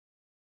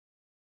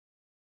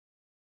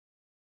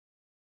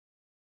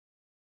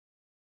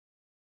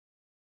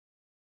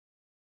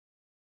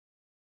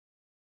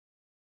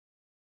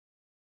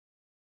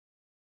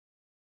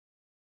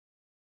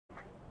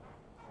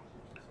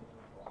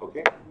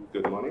Okay,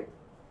 good morning.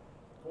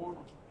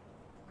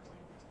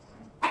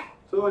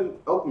 So in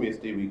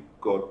OpenBSD we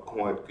got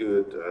quite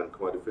good and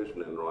quite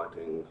efficient in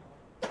writing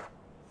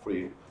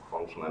free,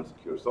 functional and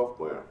secure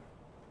software.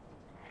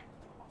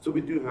 So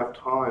we do have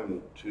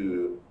time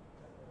to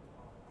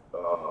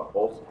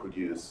also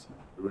produce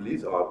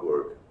release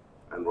artwork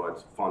and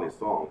write funny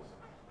songs.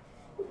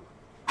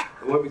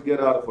 And when we get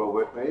out of our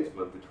web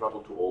basement, we travel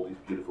to all these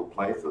beautiful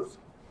places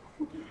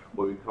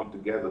where we come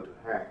together to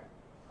hack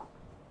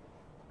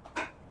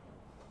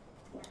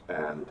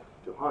and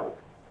to hike.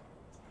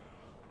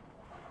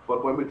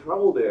 But when we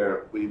travel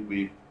there,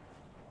 we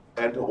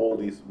enter all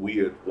these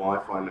weird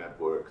Wi-Fi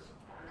networks,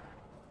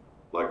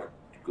 like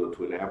you go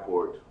to an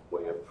airport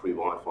where you have free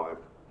Wi-Fi,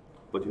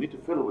 but you need to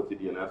fiddle with the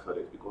DNS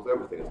settings because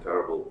everything is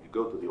terrible. You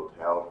go to the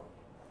hotel,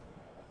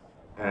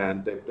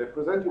 and they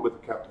present you with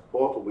a captive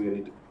portal where you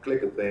need to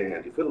click a thing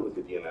and you fiddle with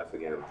the DNS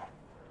again.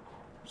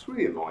 It's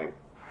really annoying.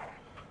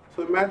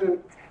 So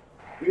imagine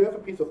you have a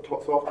piece of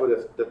software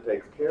that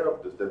takes care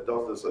of this, that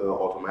does this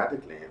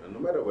automatically, and no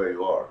matter where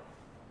you are,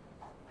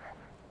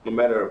 no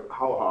matter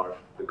how harsh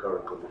the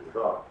current conditions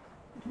are.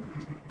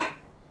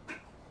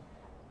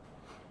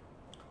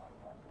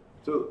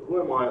 So who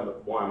am I and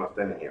why am I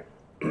standing here?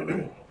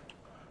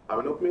 I'm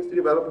an OpenBSD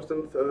developer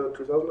since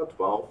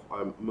 2012.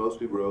 I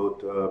mostly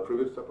wrote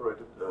privilege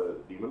separated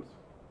daemons.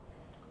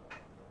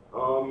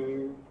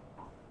 I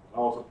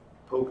also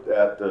poked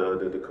at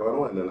the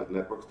kernel and the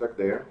network stack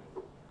there.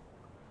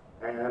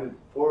 And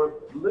for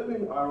a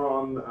living, I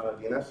run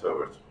DNS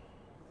servers.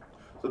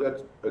 So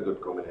that's a good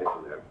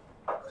combination there.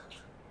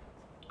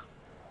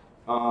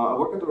 I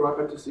work at the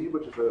RIPE-NTC,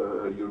 which is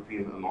a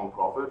European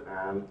non-profit,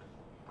 and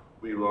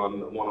we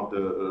run one of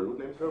the root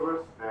name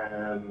servers,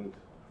 and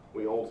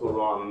we also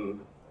run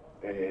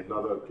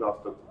another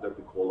cluster that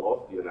we call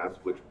host DNS,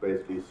 which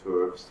basically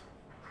serves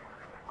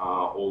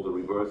all the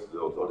reverse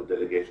zones, or the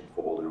delegation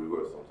for all the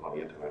reverse zones on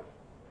the internet.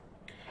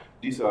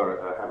 These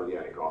are heavily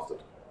anycasted,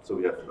 so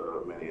we have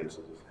many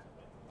instances.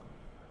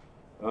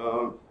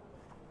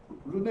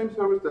 Root name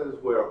servers, that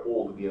is where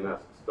all the DNS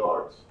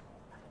starts.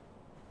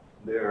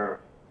 There are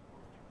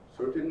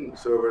certain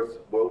servers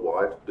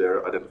worldwide.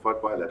 They're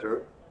identified by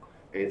letter,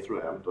 A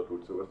through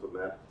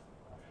m.rootservers.net.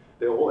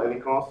 They're all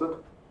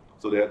anycasted,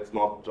 so that's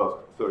not just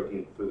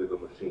 13 physical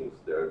machines.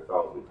 There are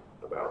 1,000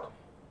 about.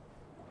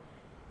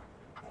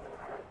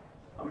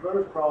 I'm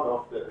very proud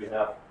of that we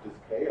have this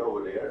K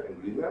over there in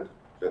Greenland.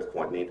 That's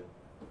quite neat.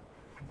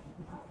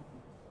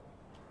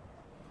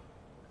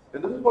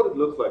 And this is what it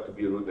looks like to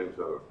be a root name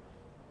server.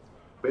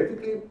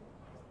 Basically,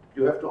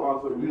 you have to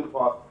answer real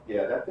fast,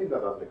 yeah, that thing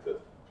that doesn't exist.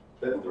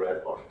 That's the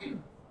red part.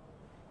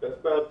 That's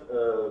about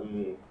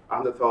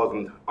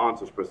 100,000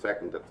 answers per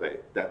second that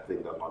say that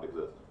thing does not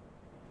exist.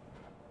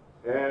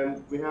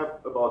 And we have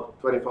about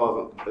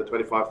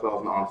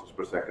 25,000 answers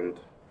per second.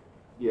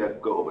 Yeah,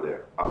 go over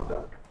there, ask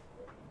them.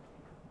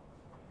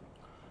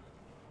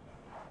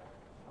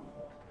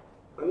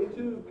 I need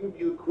to give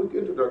you a quick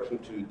introduction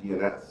to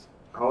DNS.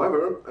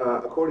 However,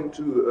 according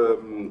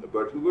to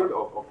Bert Hubert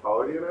of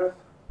PowerDNS,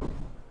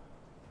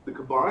 the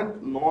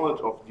combined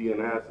knowledge of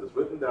DNS is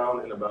written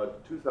down in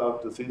about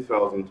 2,000 to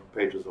 3,000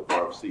 pages of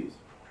RFCs.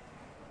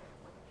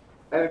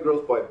 And it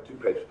grows by 2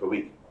 pages per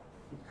week.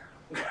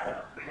 Do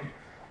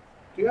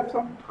you have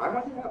some time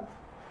on your hands?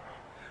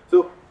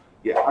 So,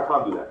 yeah, I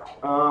can't do that.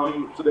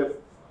 So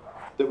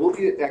there will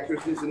be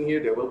accuracies in here,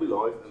 there will be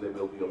noise, and there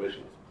will be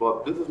omissions.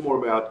 But this is more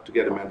about to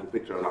get a mental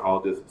picture on how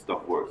this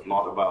stuff works,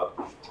 not about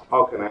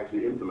how can I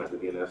actually implement a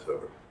DNS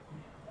server.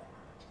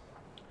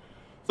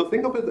 So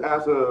think of it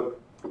as a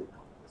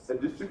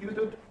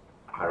distributed,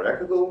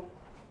 hierarchical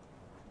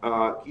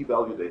key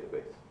value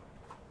database.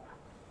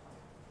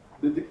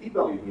 The key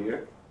value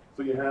here,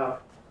 so you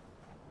have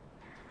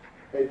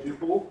a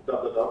tuple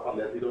on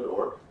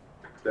netly.org,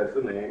 that's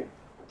the name,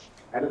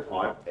 and a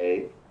type,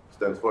 A,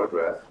 stands for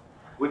address,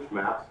 which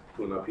maps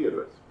to an IP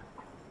address.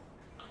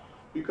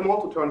 You can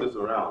also turn this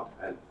around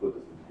and put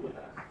this into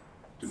DNS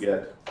to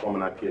get from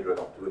an IP address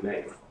to a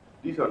name.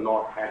 These are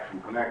not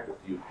actually connected.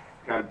 You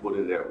can put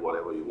in there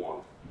whatever you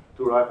want.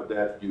 To arrive at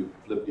that, you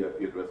flip the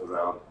IP address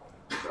around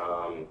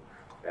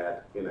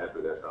in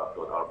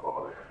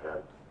advertisements.rpod,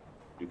 and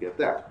you get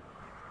that.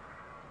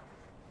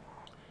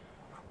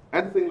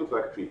 And the thing looks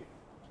like a tree.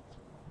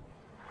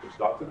 It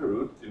starts at the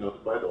root,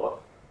 denoted by a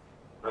dot.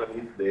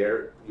 Underneath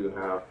there, you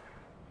have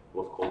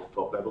what's called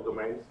top-level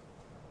domains,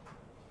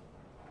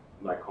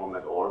 like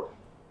com.org,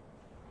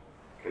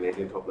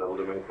 Canadian top-level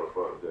domain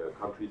for the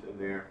countries in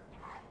there,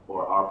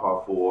 or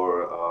ARPA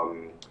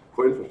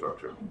for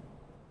infrastructure.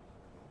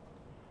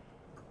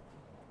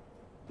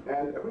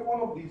 And every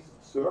one of these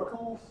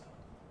circles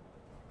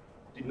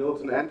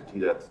denotes an entity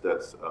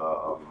that's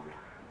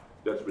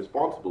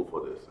responsible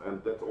for this,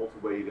 and that's also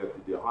where you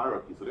get the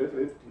hierarchy. So there's an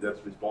entity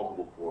that's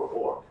responsible for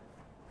org,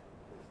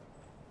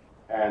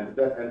 and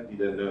that entity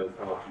then knows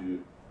how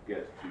to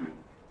get to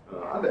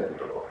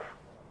unethical.org.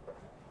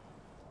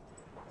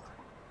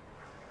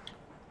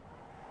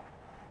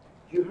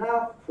 You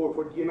have for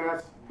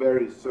DNS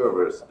various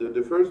servers.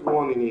 The first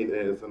one you need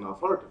is an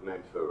authoritative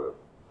name server.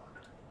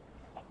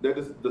 that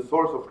is the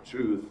source of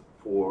truth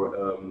for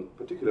a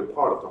particular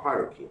part of the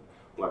hierarchy,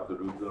 like the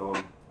root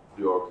zone,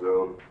 the org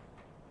zone.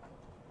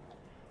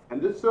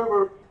 And this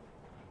server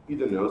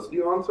either knows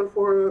the answer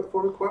for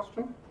a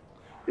question,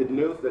 it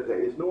knows that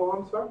there is no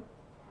answer,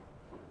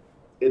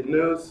 it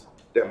knows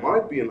there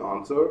might be an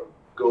answer,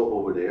 go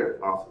over there,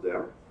 ask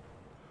them,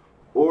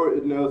 or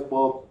it knows,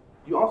 well,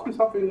 you asked me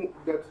something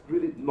that's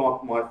really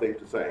not my thing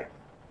to say,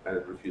 and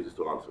it refuses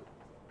to answer.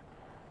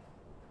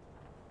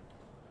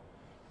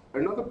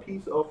 Another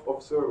piece of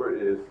server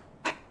is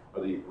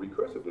the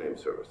recursive name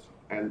servers,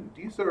 and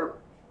these are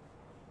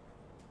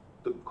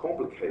the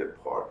complicated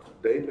part.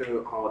 They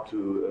know how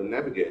to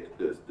navigate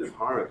this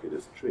hierarchy,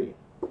 this tree.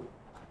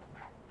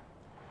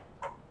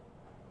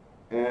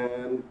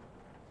 And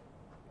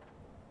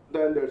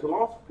then there's a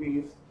last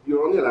piece.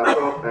 You're on your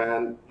laptop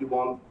and you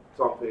want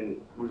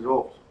something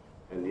resolved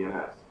in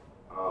DNS.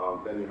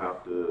 Then you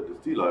have the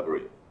C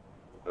library,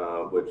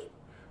 which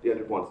the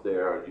endpoints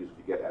there are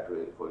usually get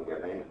address info and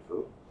get name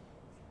info.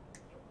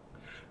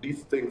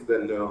 These things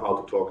then know how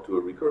to talk to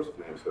a recursive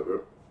name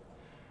server,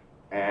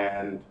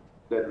 and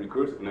that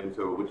recursive name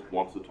server which it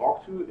wants to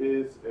talk to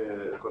is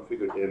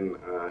configured in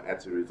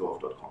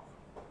 @resolve.conf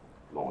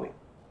normally.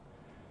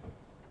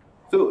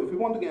 So if you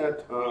want to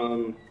get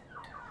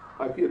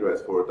IP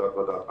address for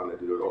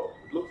 .unetd.org,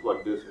 it looks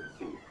like this in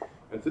C.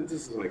 And since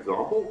this is an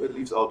example, it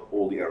leaves out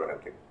all the error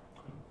handling.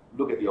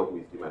 Look at the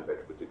BSDCan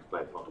page, which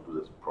explains how to do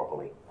this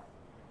properly.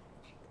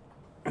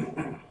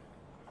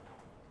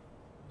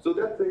 So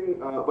that thing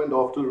went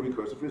off to the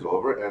recursive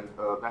resolver, and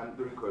then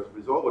the recursive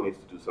resolver needs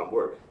to do some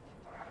work.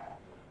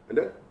 And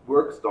that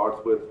work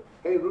starts with,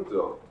 hey, root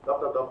zone,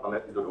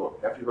 unetd.org.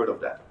 Have you heard of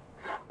that?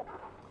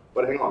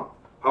 But hang on,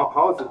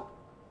 how is it?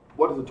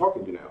 What is it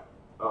talking to now?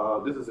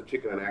 This is a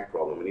chicken and egg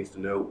problem. It needs to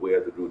know where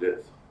the root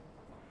is.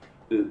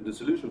 The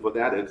solution for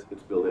that is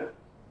it's built in.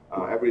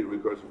 Every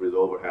recursive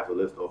resolver has a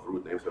list of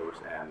root name servers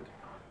and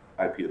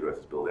IP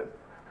addresses built in.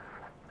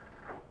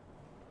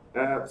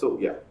 So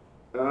yeah,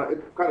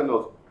 it kind of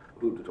knows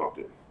who to talk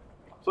to.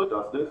 So it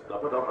does this,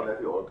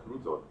 unetd.org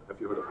root zone. Have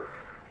you heard of it?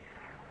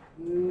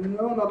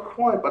 No, not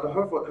quite, but I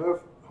have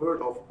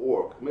heard of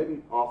org.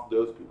 Maybe ask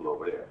those people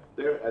over there.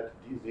 They're at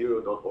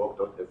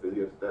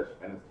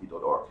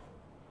d0.org.affiliates-nst.org.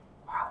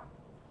 Wow.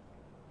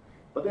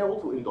 But they're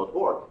also in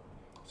 .org.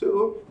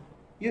 So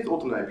here's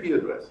also an IP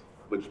address,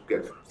 which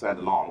gets sent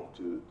along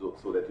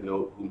so that you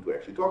know whom to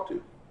actually talk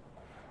to.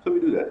 So we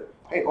do that.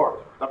 Hey, org,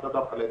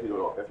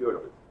 unetd.org. Have you heard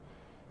of it?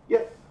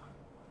 Yes.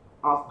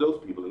 Ask those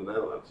people in the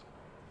Netherlands.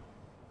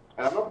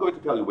 And I'm not going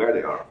to tell you where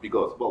they are,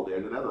 because, well, they're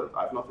in the Netherlands.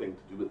 I have nothing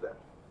to do with them.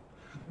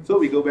 So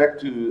we go back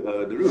to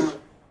the root.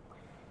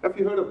 Have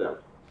you heard of them?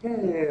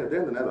 Yeah,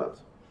 they're in the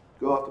Netherlands.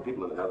 Go ask the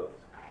people in the Netherlands.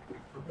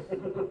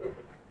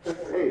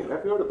 Hey,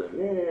 have you heard of them?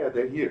 Yeah,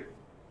 they're here.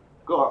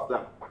 Go ask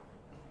them.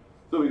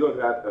 So we go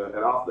ahead and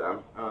ask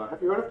them, have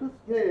you heard of this?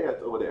 Yeah,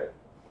 it's over there.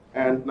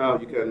 And now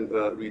you can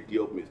read the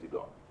OpenBSD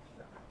blog.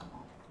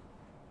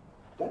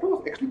 That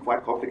was actually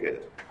quite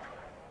complicated.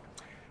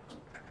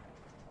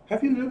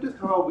 Have you noticed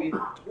how we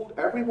told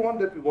everyone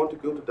that we want to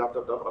go to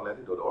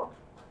www.unetd.org?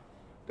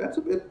 That's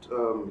a bit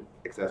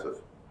excessive.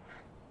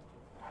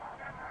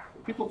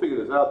 People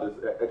figured this out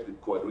actually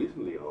quite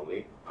recently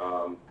only,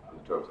 in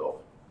terms of,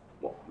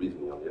 well,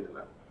 recently on the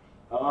internet.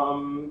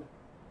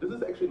 This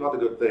is actually not a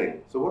good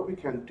thing. So what we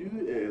can do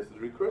is the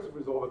recursive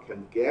resolver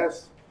can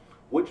guess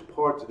which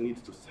parts it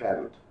needs to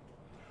send,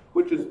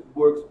 which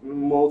works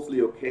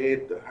mostly okay.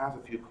 It has a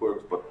few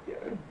quirks, but yeah,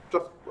 it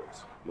just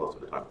works most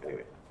of the time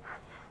anyway.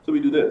 So we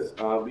do this.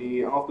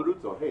 We ask the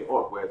root zone, hey,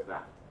 org, where's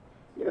that?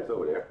 Yeah, it's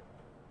over there.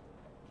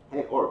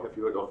 Hey, org, have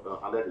you heard of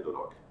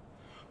unetd.org?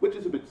 Which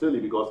is a bit silly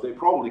because they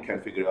probably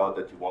can figure out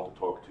that you want to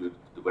talk to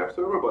the web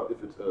server, but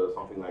if it's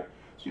something like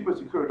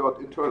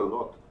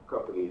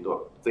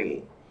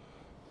supersecure.internal.company.thingy,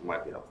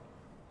 might be helpful.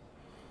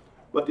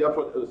 But the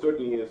upshot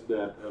certainly is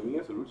that me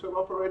as a root server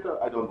operator,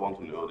 I don't want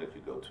to know that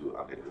you go to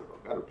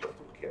unetd.org. I just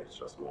don't care, it's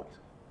just noise.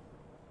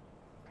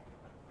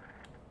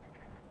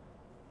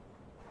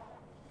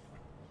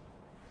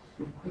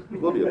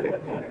 We'll be okay.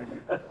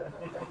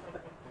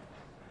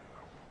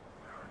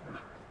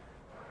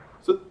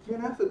 So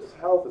DNS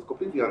itself is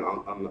completely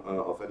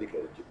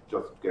unauthenticated. You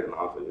just get an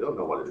answer, you don't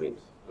know what it means.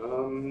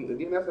 The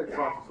DNSSEC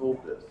tries to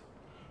solve this.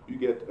 You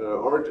get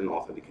origin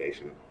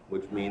authentication,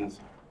 which means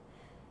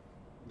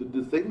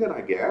the thing that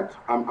I get,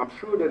 I'm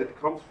sure that it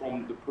comes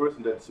from the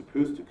person that it's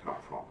supposed to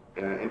come from.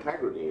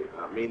 Integrity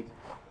means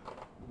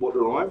what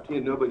arrived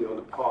here, nobody on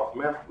the path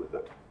messed with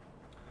it.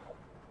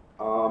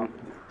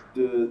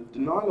 The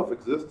denial of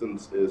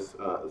existence is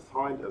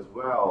assigned as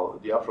well.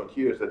 The upshot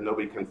here is that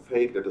nobody can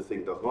fake that the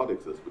thing does not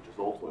exist, which is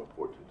also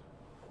important.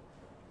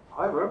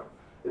 However,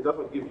 it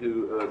doesn't give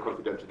you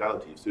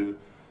confidentiality. So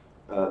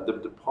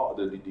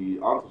the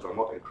answers are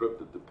not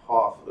encrypted. The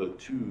path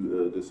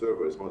to the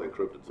server is not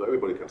encrypted, so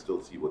everybody can still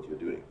see what you're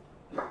doing.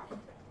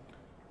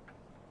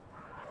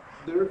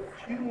 There are a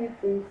few new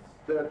things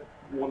that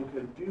one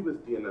can do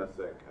with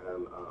DNSSEC,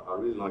 and I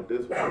really like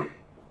this one.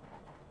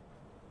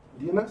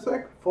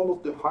 DNSSEC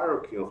follows the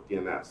hierarchy of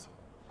DNS,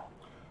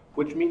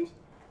 which means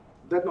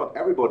that not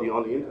everybody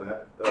on the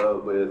internet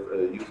with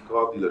a used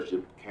car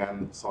dealership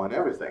can sign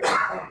everything,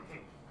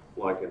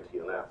 like in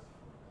TLS.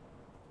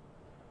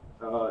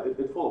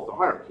 It follows the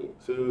hierarchy.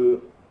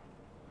 So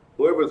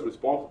whoever is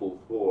responsible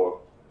for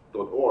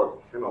 .org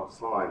cannot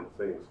sign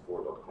things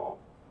for .com.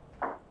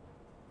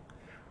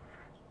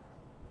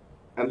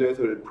 And there's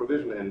a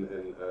provision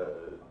in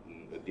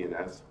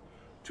DNS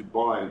to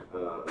bind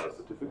a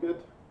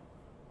certificate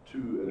to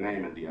a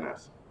name in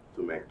DNS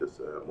to make this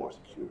more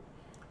secure.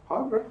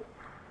 However,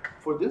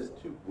 for this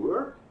to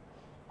work,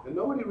 and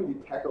nobody really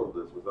tackled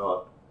this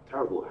without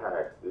terrible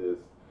hacks, is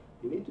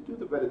you need to do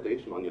the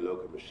validation on your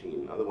local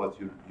machine. Otherwise,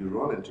 you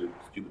run into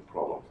stupid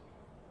problems.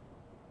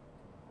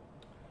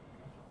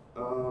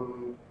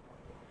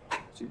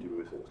 See,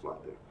 do things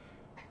like that.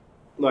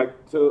 Like,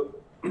 so,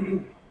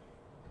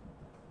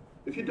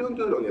 if you don't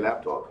do it on your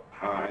laptop,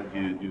 and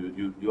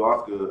you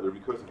ask a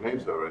recursive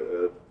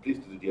nameserver, please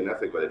do the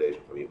DNSSEC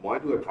validation for me. Why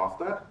do I trust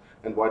that?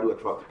 And why do I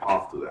trust the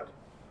path to that?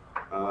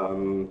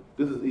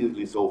 This is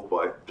easily solved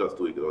by just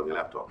doing it on your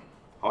laptop.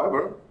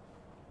 However,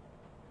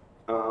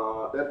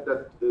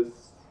 that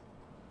is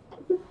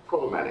a bit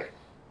problematic.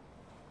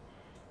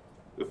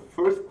 The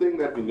first thing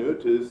that we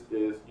noticed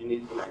is you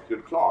need an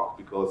accurate clock,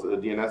 because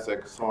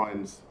DNSSEC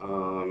signs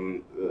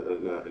in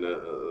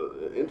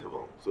an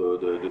interval, so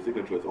the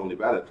signature is only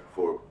valid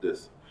for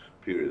this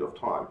period of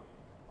time.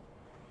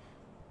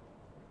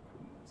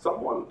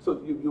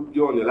 So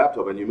you're on your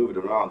laptop and you move it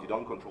around, you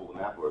don't control the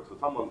network, so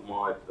someone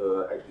might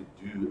actually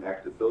do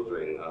active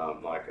filtering.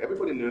 Like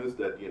everybody knows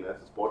that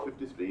DNS is port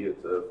 53,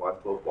 it's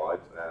 512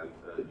 bytes and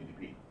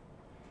UDP.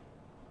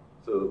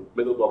 So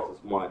middle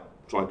boxes might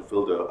try to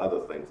filter other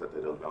things that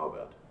they don't know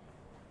about.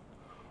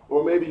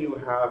 Or maybe you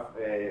have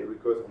a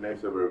recursive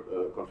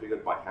nameserver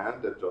configured by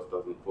hand that just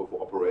doesn't, for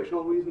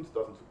operational reasons,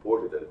 doesn't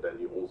support it, and then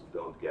you also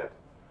don't get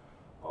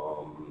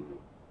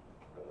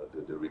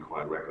the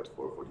required records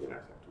for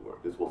DNSSEC to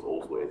work. This was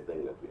also a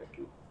thing that we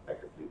actually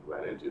actively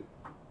ran into.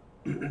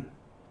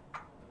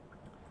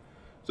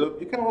 So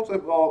you can also,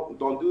 well,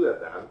 don't do that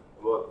then,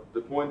 but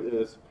the point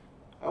is,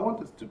 I want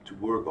this to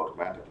work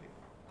automatically.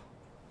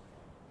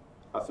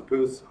 I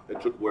suppose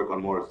it should work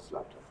on Morris's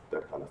laptop,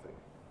 that kind of thing.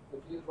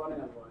 But he's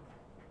running unwind.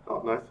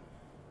 Oh, nice.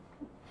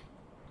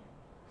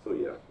 So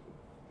yeah,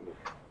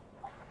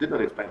 did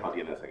not explain how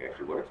DNSSEC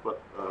actually works, but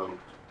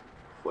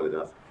what it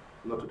does.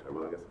 Not too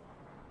terrible, I guess.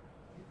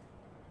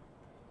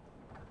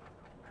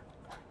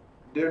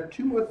 There are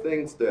two more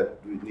things that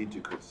we need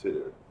to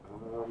consider.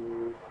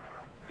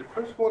 The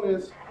first one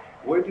is,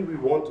 where do we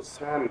want to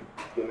send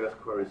DNS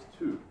queries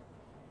to?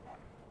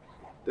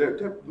 There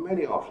are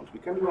many options. We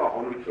can do our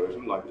own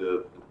recursion, like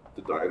the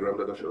diagram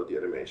that I showed, the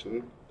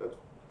animation. That's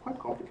quite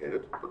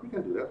complicated, but we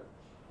can do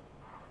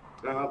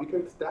that. We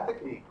can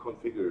statically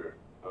configure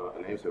a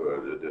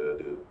nameserver.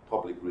 The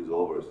public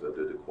resolvers,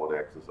 the quad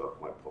access are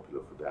quite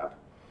popular for that.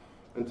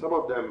 And some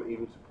of them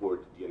even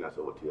support DNS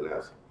over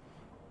TLS,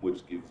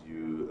 which gives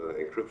you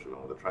encryption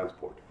over the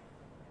transport.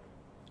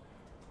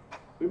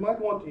 We might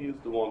want to use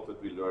the ones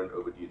that we learned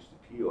over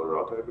DHCP or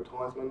router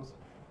advertisements.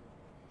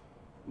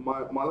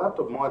 My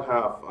laptop might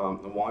have a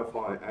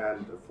Wi-Fi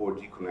and a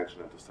 4G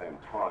connection at the same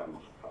time.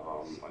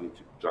 I need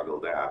to juggle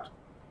that.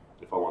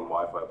 If I want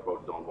Wi-Fi, I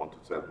probably don't want to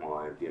send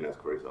my DNS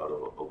queries out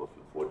over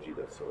 4G,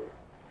 that's sorry.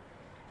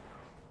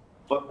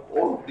 But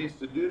all of these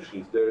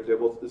solutions,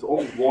 there's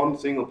only one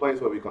single place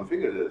where we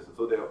configure this,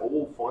 so they're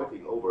all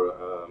fighting over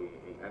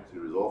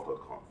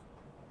ncresolve.conf.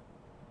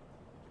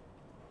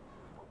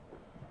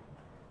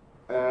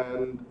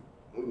 And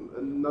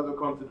another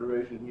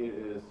consideration here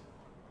is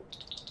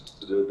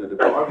the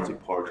privacy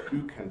part.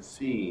 Who can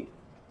see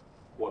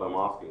what I'm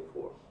asking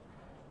for?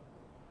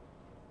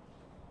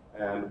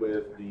 And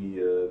with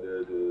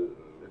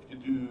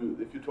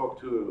if you talk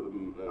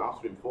to an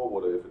upstream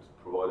forwarder, if it's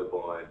provided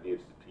by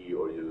DHCP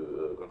or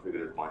you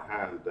configure it by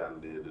hand,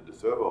 then the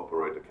server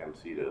operator can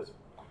see this,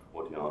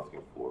 what you're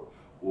asking for,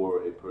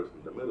 or a person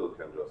in the middle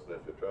can just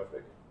sniff your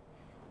traffic.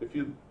 If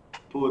you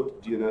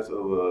put DNS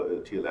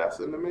over TLS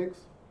in the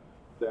mix,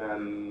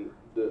 then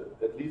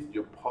at least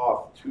your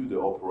path to the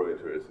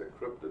operator is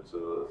encrypted,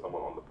 so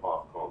someone on the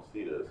path can't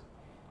see this.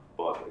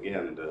 But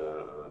again,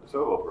 the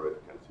server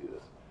operator can see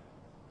this.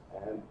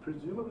 And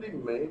presumably,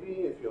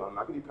 maybe, if you're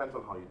unlucky, depends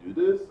on how you do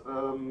this,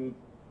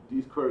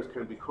 these queries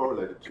can be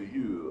correlated to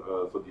you.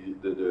 So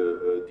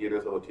the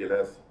DNS over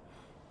TLS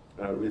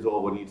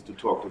resolver needs to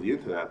talk to the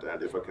internet,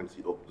 and if I can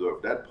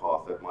observe that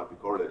path, that might be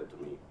correlated to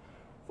me.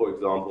 For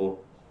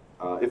example,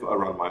 if I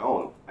run my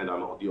own, and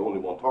I'm the only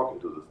one talking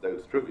to this, then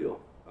it's trivial.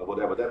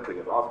 Whatever that thing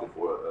is asking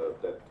for,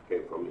 that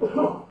came from me.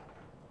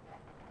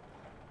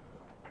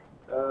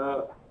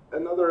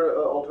 Another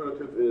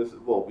alternative is,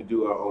 well, we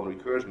do our own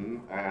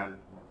recursion, and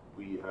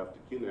we have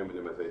the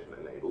qname-minimization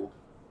enabled.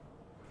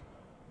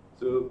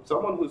 So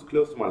someone who's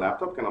close to my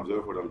laptop can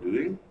observe what I'm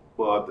doing,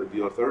 but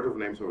the authoritative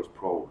nameserver is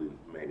probably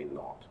maybe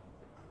not.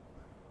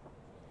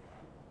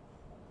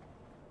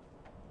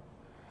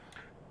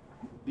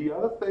 The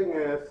other thing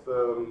is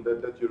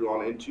that you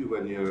run into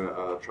when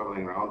you're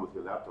traveling around with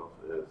your laptop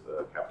is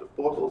captive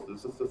portals.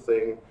 This is the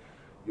thing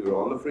you're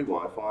on the free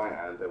Wi-Fi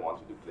and they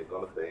want you to click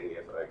on the thing,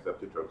 yes, I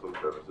accept your terms and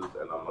services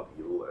and I'm not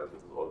evil and this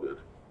is all good.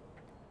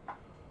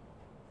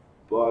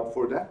 But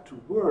for that to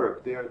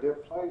work, they're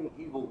playing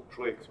evil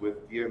tricks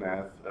with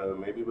DNS,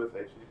 maybe with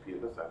HTTP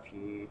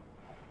interception.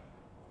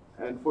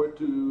 And for it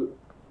to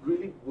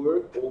really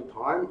work all the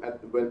time,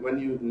 when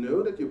you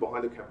know that you're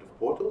behind a captive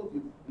portal,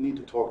 you need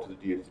to talk to the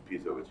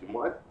DHCP service. You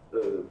might,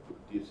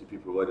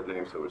 DHCP provided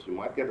name service, you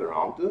might get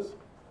around this.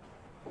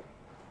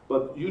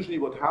 But usually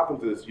what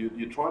happens is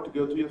you try to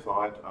go to your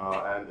site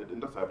and it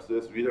intercepts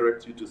this,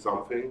 redirects you to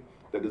something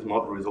that is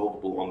not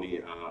resolvable on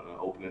the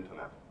open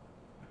internet.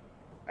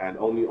 And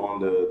only on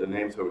the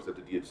name service that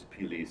the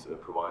DHCP lease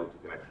provided you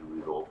can actually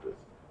resolve this.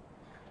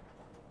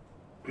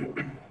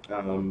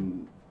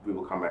 We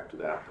will come back to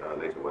that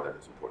later, why that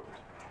is important.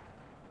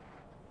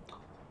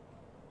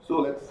 So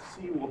let's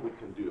see what we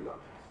can do about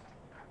this.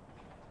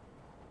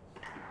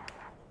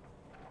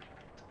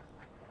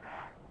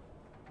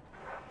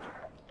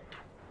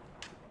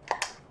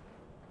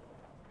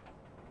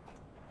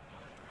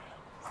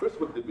 First,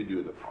 what did we do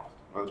in the past?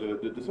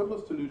 The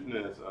simplest solution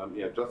is,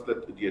 yeah, just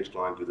let the DH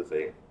client do the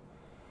thing.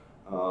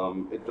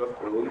 It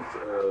just owns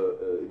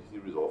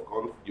etc resolve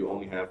conf. You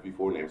only have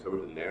before name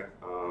servers in there.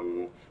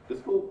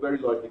 This will very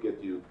likely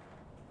get you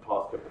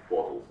past captive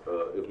portals.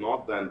 If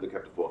not, then the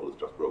captive portal is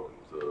just broken.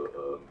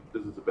 So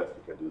this is the best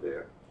you can do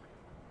there.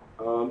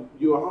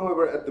 You are,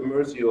 however, at the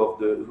mercy of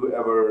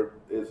whoever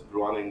is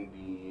running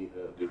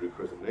the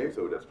recursive name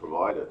server that's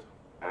provided.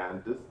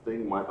 And this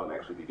thing might not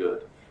actually be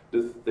good.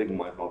 This thing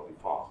might not be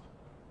fast.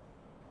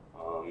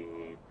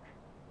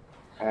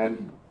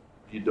 And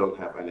you don't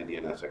have any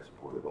DNSSEC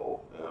support at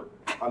all,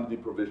 under the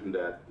provision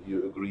that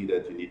you agree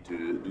that you need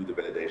to do the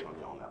validation on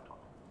your own laptop.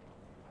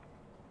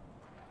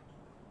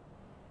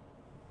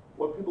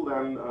 What people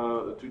then,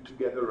 to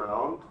get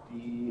around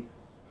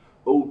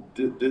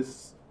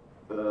this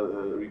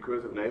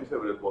recursive name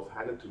server that was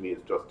handed to me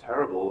is just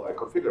terrible, I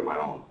configure my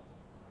own.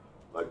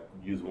 Like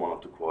use one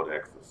of the quad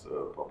access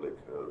public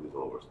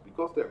resolvers,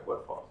 because they're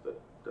quite fast,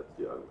 that's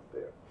the argument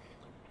there.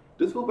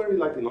 This will very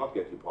likely not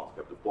get you past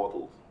captive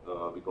portals,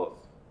 because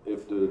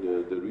if the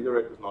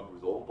redirect is not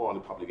resolvable on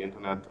the public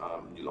internet,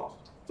 you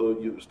lost. So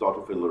you start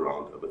to fiddle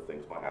around with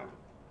things by hand.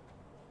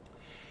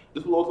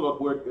 This will also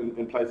not work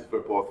in places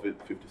where port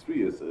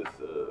 53 is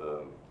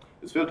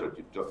filtered.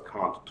 You just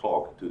can't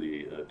talk to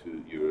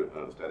your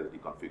statically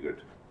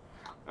configured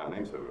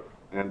name server.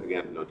 And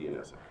again, no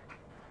DNS.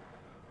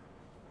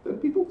 Then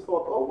people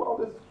thought, oh well,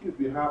 this is cute.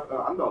 We have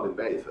unbound in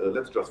base.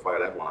 Let's just fire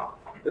that one up.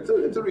 It's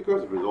a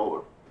recursive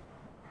resolver.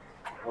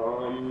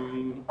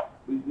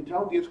 We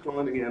tell DH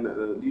client again,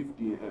 leave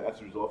the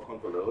as-resolve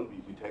conf alone,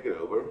 we take it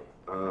over.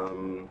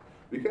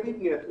 We can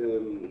even get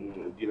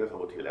DNS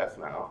over TLS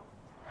now.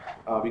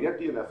 We get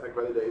DNSSEC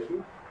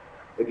validation.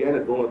 Again,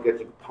 it will not get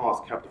you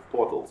past captive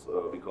portals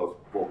because,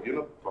 well, you're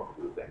not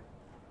talking to the thing.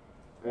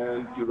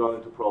 And you run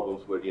into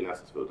problems where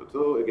DNS is filtered.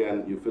 So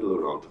again, you fiddle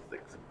around with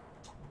things.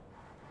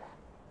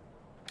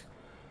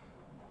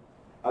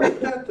 I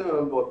looked at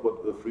what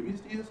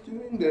FreeBSD is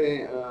doing.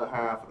 They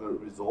have a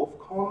resolve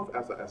conf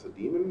as a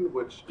daemon,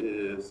 which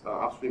is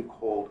upstream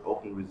called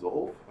open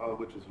resolve,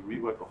 which is a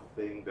rewrite of a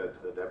thing that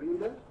Debian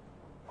did.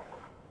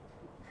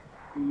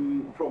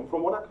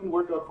 From what I can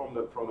work out from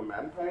the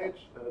man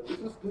page, this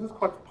is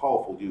quite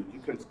powerful. You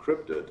can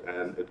script it,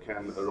 and it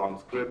can run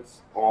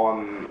scripts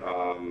on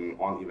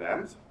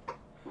events.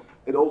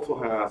 It also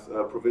has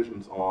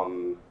provisions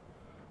on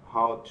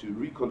how to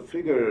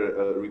reconfigure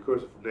a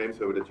recursive name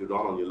server that you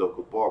run on your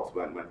local box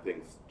when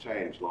things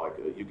change. Like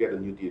you get a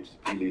new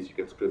DHCP lease, you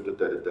can script it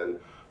that it then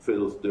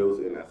fills those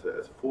in as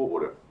a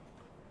forwarder.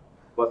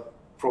 But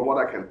from what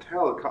I can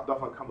tell, it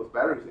doesn't come with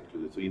batteries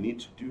included. So you need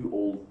to do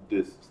all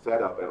this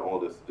setup and all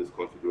this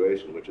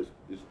configuration, which is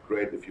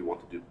great if you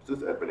want to do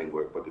sysadmining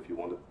work, but if you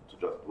want it to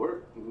just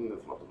work,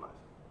 that's not so nice.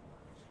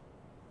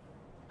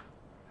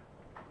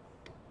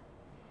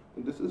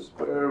 And this is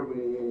where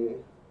we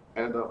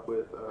end up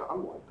with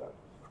unwind then,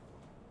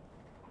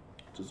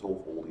 to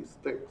solve all these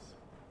things.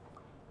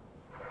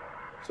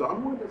 So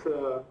unwind is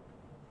a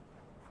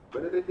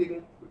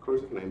validating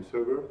recursive name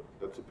server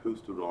that's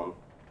supposed to run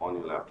on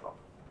your laptop.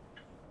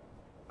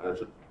 And it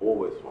should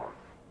always run.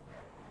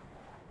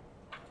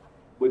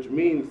 Which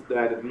means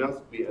that it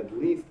must be at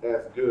least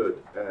as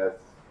good as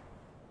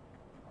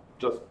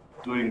just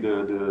doing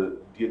the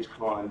DH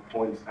client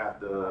points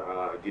at the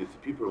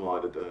DHCP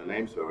provided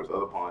name servers,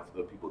 otherwise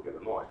people get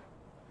annoyed.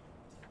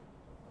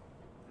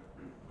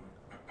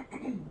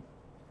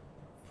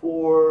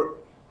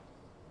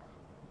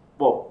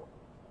 Well,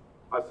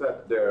 I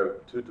said there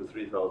are 2,000 to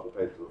 3,000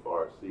 pages of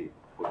RFC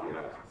for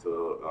DNS,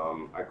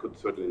 so I could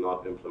certainly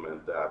not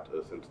implement that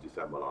since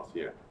December last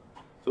year.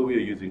 So we are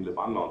using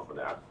libunknown for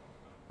that,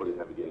 for the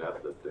heavy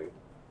DNS listing,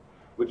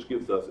 which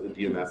gives us a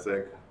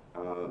DNSSEC,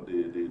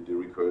 the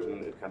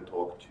recursion. It can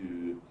talk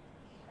to,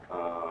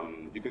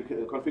 you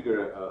can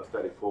configure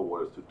static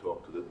forwarders to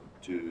talk to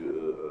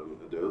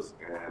those,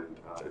 and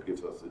it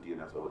gives us a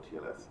DNS over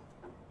TLS.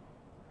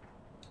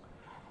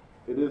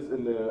 It is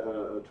in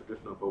the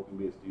tradition of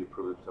OpenBSD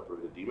privilege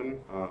separated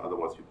daemon,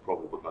 otherwise you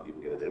probably would not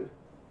even get it in.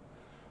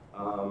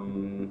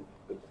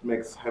 It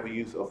makes heavy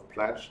use of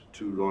pledge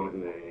to run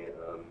in a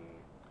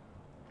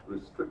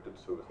restricted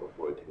service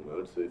operating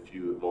mode, so if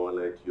you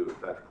violate your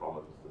pledge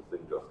promises, the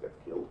thing just gets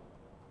killed.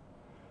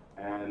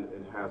 And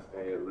it has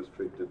a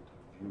restricted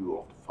view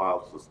of the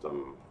file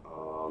system.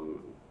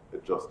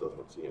 It just does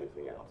not see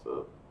anything else.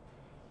 So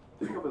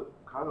think of it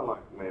kind of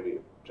like maybe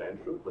change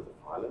root with a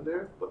file in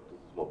there, but this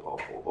is more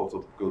powerful.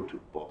 Also go to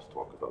Bob's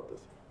talk about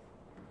this.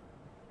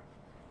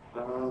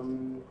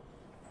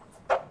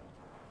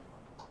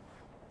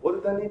 What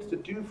it then needs to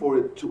do for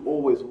it to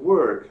always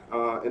work,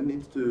 it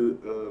needs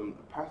to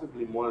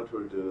passively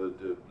monitor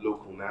the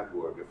local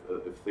network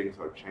if things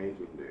are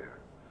changing there.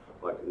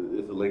 Like,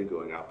 is the link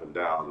going up and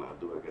down?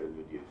 Do I get a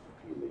new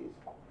DHCP lead?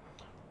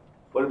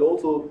 But it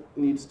also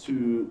needs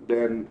to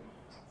then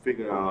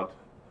figure out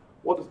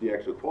what is the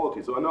actual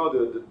quality. So I know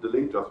the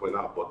link just went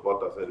up, but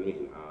what does that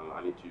mean?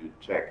 I need to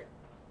check,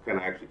 can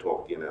I actually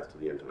talk DNS to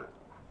the internet?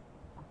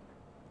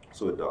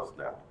 So it does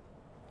that.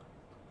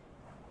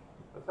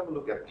 Let's have a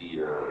look at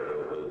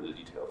the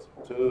details.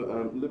 So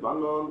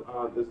libunknown,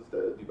 this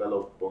is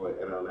developed by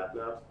NL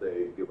Labs.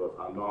 They give us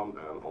unknown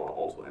and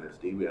also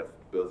NSD. We have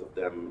both of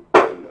them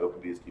in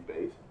OpenBSD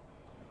base.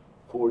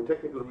 For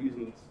technical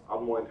reasons,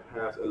 unwind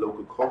has a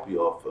local copy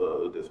of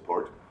this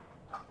part.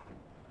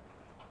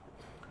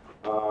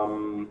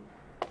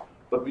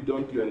 But we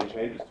don't do any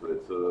changes to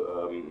it,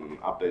 so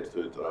updates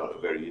to it are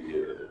very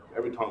easy.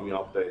 Every time we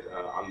update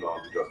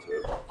unknown, we just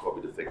copy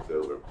the things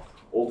over.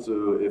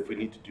 Also, if we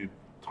need to do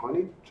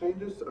tiny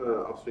changes,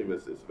 upstream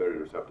is very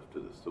receptive to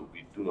this, so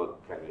we do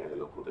not carry any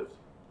local diffs.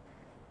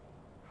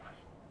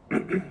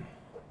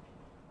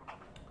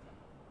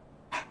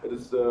 It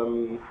is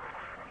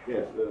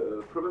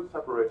privilege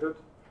separated,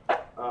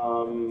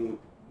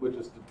 which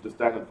is the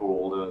standard for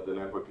all the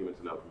network daemons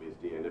in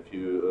OpenBSD. And if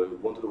you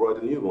wanted to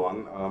write a new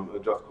one,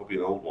 just copy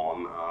an old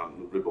one,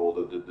 rip all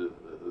the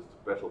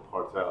special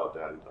parts out,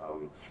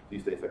 and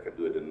these days I can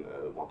do it in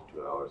 1 to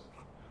 2 hours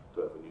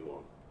to have a new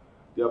one.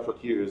 The upshot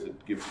here is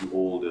it gives you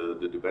all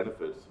the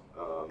benefits,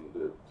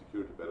 the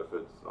security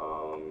benefits,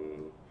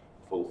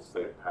 full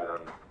safe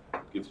pattern.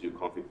 It gives you a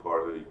config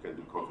parser, you can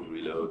do config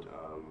reload,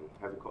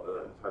 has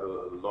a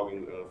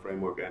logging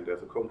framework, and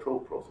there's a control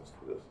process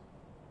for this.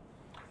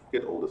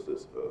 Get all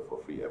this for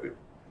free every.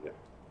 Yeah.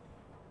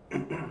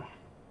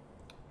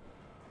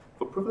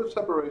 For privilege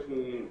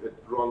separation, it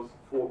runs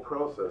 4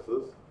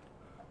 processes.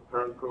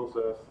 Parent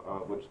process,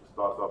 which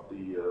starts up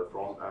the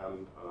front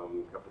end,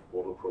 captive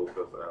portal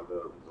process, and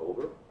the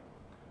resolver.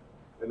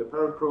 In the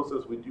parent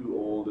process, we do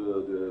all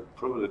the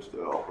privileged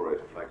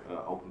operations, like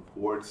open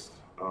ports,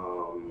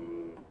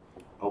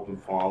 open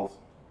files,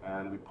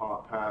 and we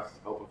pass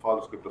open file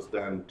descriptors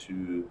then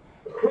to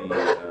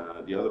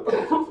the other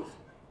processes.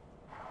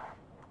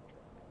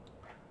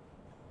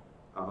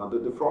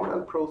 The front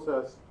end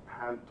process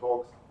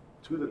talks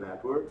to the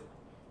network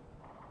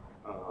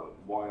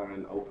via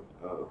an open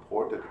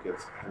port that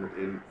gets handed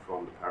in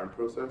from the parent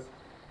process.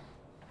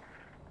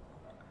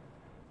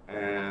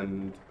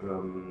 And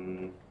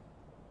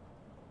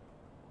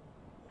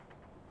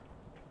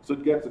so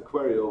it gets a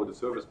query over the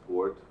service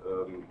port,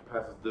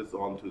 passes this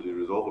on to the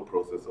resolver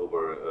process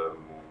over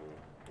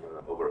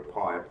a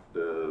pipe.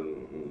 The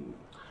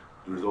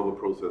resolver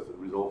process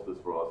resolves this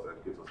for us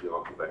and gives us the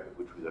answer packet,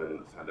 which we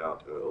then send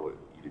out over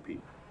UDP.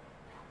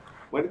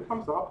 When it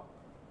comes up,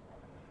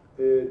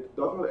 it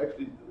does not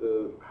actually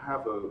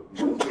have a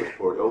service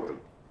port open.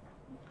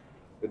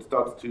 It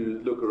starts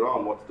to look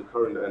around what's the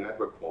current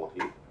network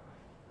quality,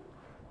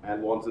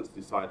 and once it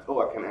decides, oh,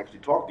 I can actually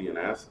talk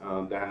DNS,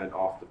 then it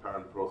asks the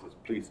parent process,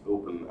 please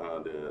open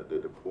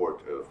the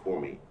port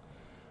for me.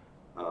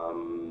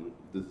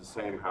 The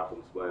same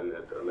happens when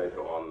it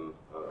later on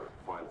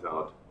finds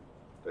out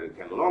that it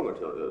can no longer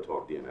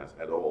talk DNS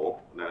at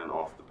all, then it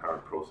asks the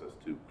parent process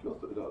to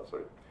close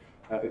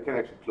it can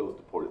actually close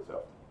the port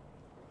itself.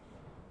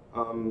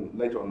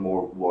 Later on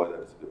more why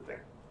that is a good thing.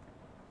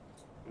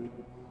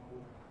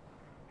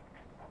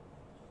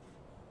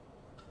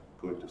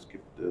 Going to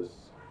skip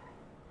this.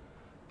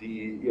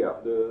 The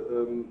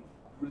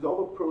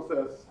resolver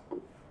process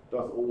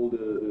does all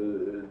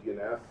the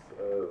DNS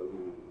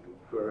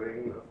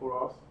querying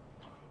for us,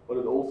 but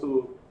it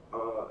also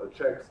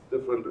checks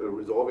different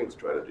resolving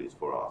strategies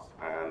for us,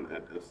 and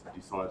it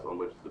decides on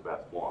which is the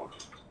best one.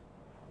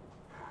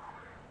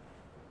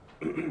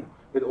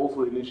 It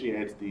also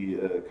initiates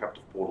the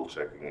captive portal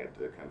checking. It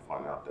can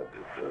find out that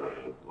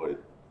it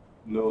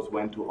knows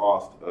when to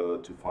ask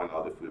to find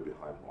out if we're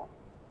behind one.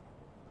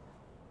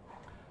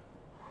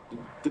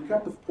 The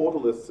captive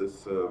portal is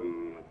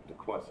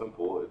quite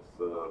simple.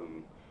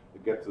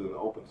 It gets an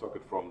open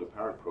socket from the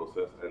parent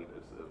process, and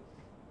it's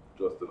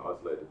just an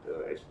isolated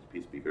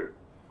HTTP speaker.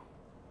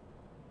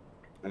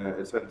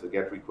 It sends a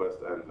GET request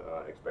and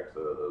expects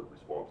a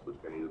response, which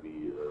can either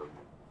be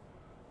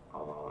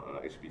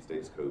HTTP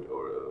status code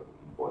or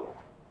boiler.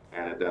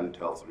 And it then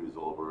tells the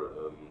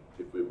resolver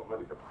if we're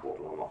behind the captive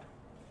portal or not.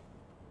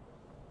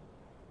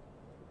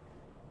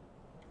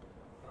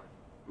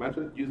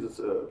 mentioned, it uses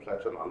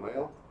pledge and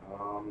unveil.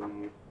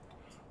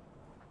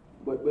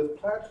 With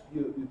pledge,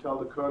 you tell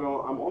the kernel,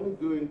 I'm only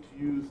going to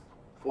use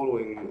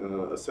following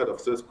a set of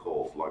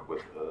syscalls, like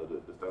with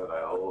the standard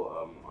IO.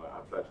 I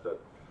pledge that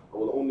I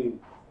will only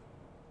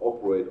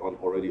operate on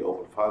already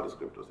open file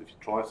descriptors. If you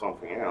try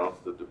something else,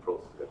 the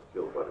process gets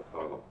killed by the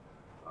kernel.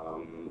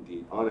 The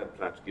RNet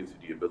pledge gives you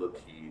the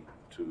ability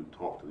to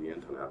talk to the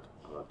internet,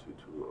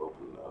 to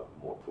open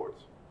more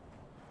ports.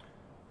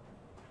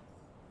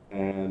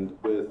 And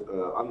with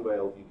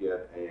unveil, you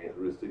get a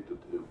restricted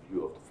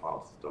view of the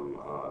file system.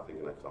 I think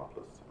an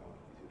example is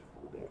easy to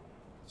follow there.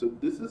 So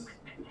these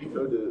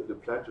are the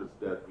pledges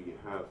that we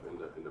have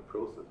in the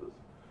processes.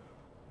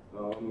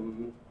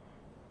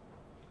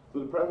 So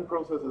the present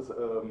process is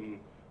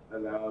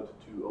allowed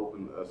to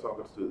open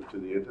sockets to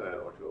the internet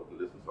or to open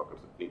listen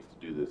sockets. It needs to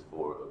do this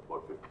for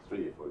port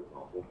 53, for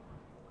example.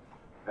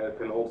 And it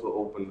can also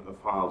open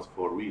files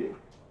for reading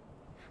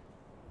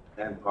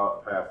and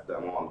pass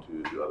them on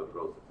to other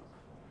processes.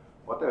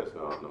 But there's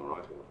no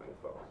writing of any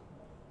files.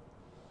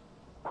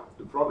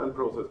 The front-end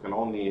process can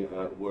only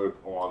work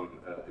on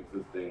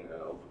existing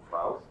open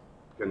files.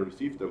 It can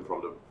receive them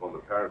from the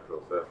parent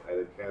process, and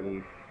it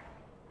can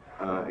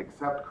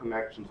accept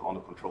connections on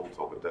the control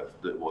socket. That's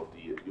what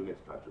the Unix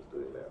patch is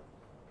doing there.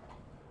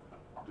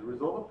 The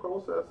resolver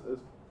process is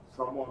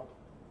somewhat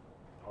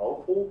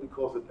powerful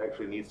because it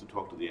actually needs to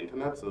talk to the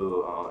internet,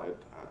 so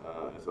it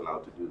is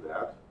allowed to do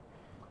that.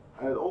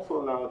 And it's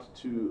also allowed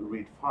to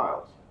read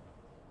files.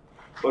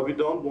 But we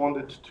don't want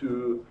it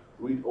to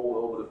read all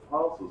over the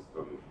file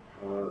system.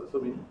 So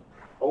we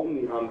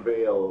only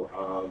unveil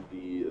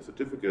the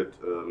certificate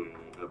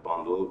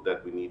bundle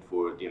that we need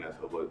for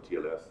DNS over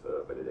TLS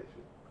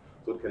validation.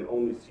 So it can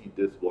only see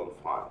this one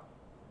file.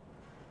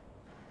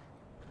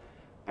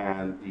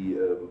 And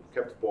the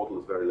captive portal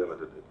is very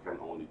limited. It can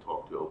only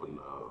talk to open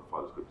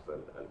file scripts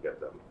and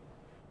get them.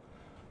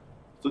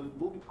 So it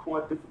will be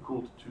quite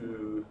difficult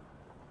to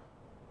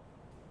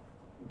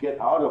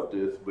get out of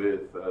this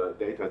with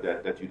data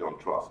that you don't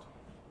trust.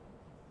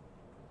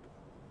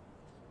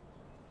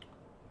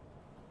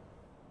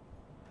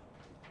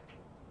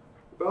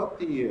 About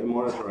the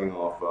monitoring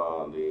of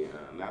the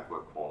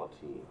network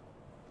quality.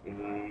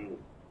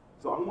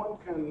 So unwind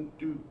can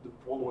do the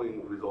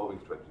following resolving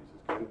strategies.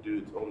 It can do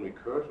its own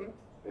recursion.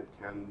 It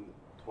can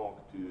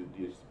talk to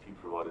DHCP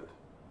provided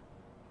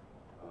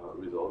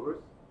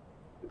resolvers.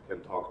 It can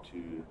talk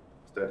to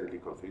statically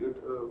configured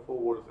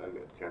forwarders, and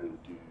it can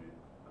do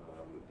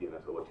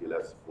DNS over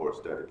TLS for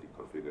statically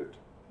configured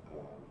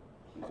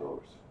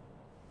resolvers.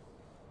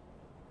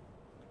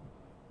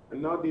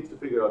 And now it needs to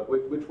figure out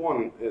which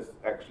one is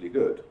actually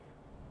good.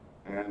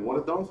 And what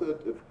it does,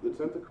 it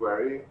sends a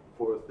query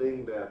for a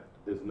thing that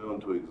is known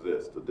to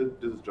exist. So this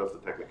is just a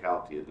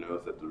technicality. It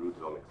knows that the root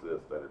zone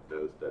exists, and it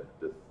knows that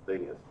this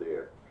thing is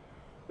there.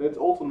 And it's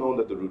also known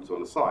that the root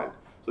zone is signed,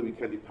 so we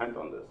can depend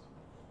on this.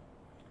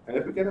 And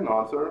if we get an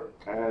answer,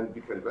 and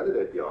we can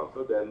validate the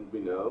answer, then we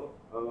know,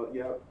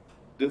 yeah,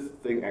 this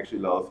thing actually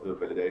allows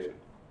validation.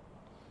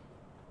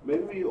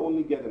 Maybe we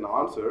only get an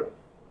answer,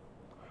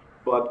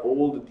 but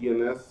all the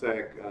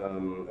DNSSEC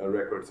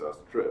records are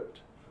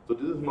stripped. So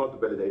this is not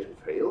the validation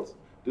fails.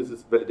 This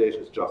is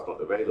validation is just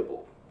not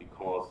available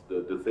because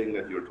the thing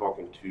that you're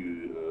talking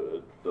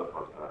to does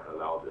not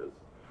allow this.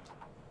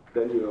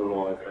 Then you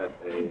arrive at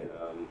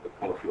a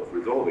quality of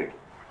resolving.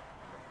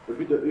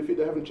 If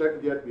you haven't checked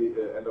it yet, we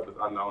end up with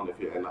unknown. If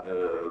you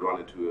run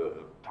into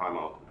a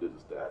timeout, this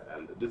is that.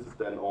 And this is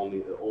then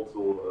only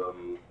also,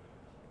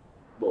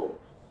 well,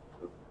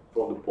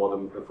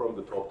 from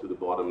the top to the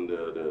bottom,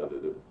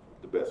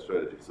 the best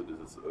strategy. So this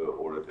is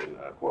ordered in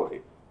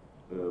quality.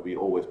 We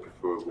always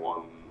prefer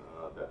one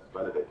that's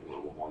validating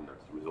over one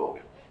that's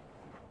resolving.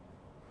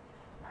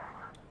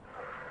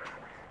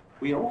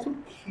 We also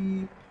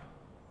keep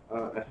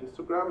a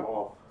histogram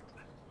of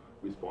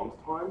response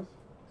times.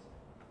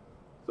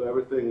 So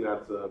everything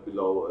that's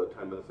below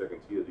 10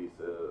 milliseconds here, these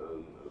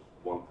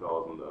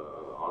 1,000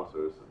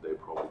 answers, they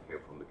probably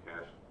came from the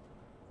cache.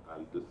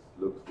 And this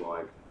looks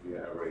like we're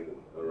having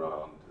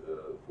around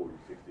 40,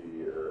 60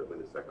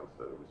 milliseconds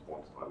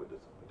response time at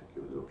this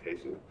particular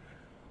location.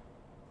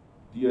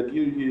 The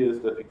idea here is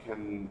that we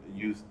can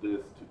use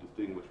this to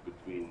distinguish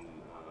between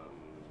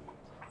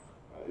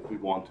if we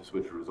want to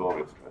switch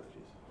resolving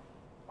strategies.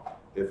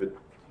 If it's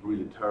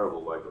really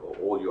terrible, like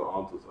all your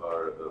answers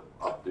are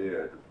up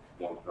there,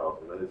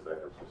 1,000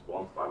 milliseconds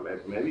response time,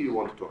 maybe you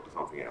want to talk to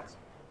something else.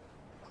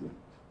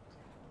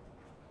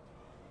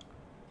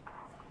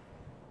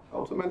 I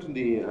also mentioned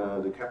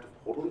the captive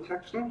portal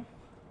detection.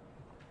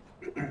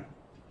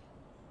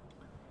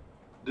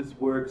 This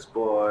works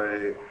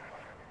by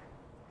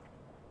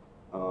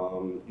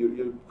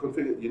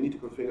you need to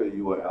configure a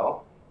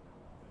URL,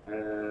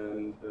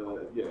 and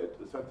yeah, it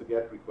sends a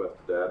GET request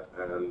to that,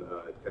 and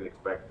it can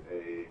expect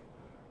a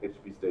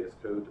HTTP status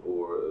code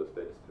or a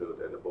status code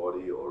and a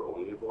body or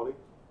only a body.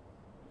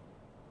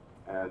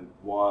 And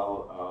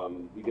while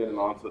we get an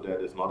answer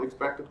that is not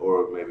expected,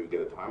 or maybe we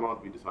get a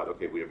timeout, we decide,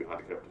 okay, we are behind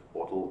the captive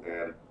portal,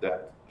 and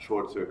that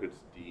short circuits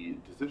the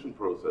decision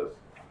process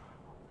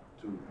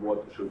to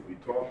what should we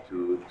talk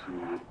to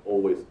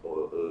always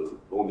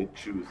only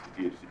choose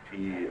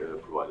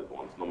DHCP provided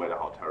ones, no matter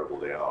how terrible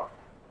they are,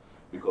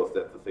 because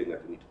that's the thing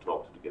that we need to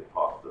talk to get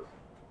past this.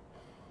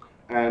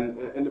 And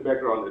in the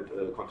background,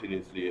 it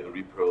continuously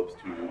reprobes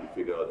to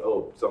figure out,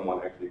 oh,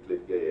 someone actually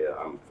clicked, yeah,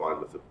 I'm fine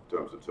with the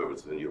terms and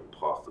services, and you're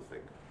past the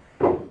thing.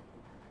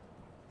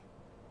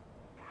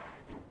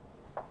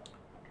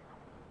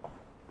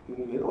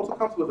 It also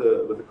comes with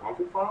a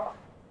config file,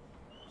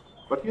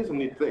 but here's a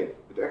neat thing.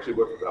 It actually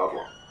works without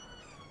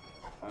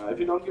one. If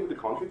you don't give it a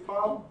config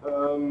file,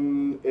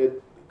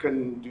 it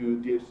can do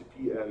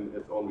DHCP and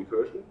its own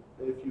recursion.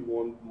 If you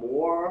want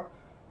more,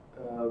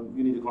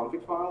 you need a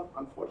config file.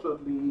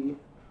 Unfortunately,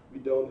 we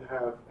don't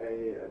have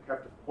a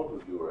captive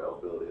portal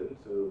URL built in,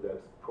 so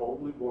that's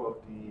probably one of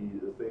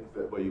the things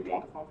where you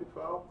want a config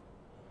file.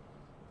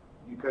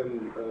 You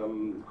can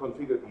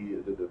configure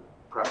the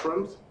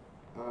preference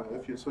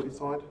if you so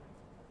decide,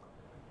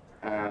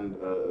 and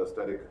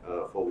static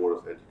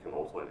forwarders, and you can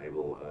also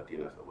enable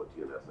DNS over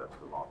TLS. That's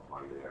the last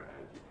one there,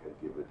 and you can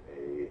give it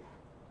a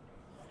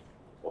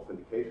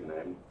authentication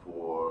name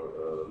for,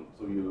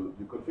 so you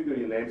configure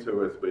your name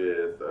servers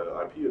with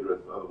IP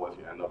addresses, otherwise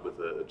you end up with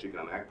a chicken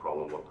and egg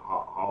problem.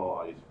 How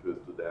are you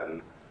supposed to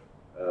then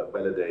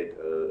validate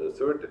a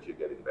cert that you're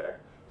getting back?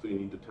 So you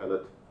need to tell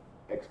it,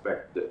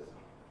 expect this,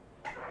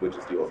 which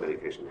is the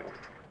authentication name.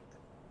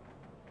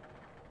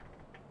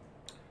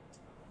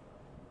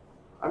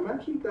 I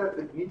mentioned that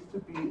it needs to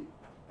be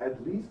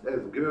at least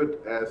as good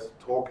as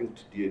talking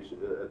to DH.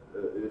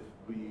 If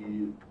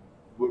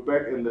we're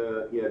back in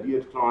the,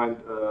 DH client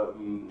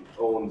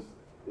owns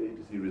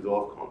etc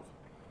resolve conf.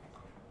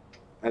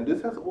 And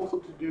this has also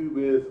to do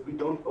with, we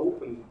don't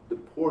open the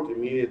port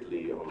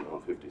immediately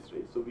on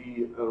 53. So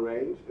we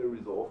arrange a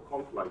resolve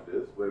conf like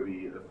this, where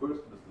we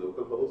first list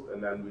localhost,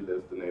 and then we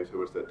list the name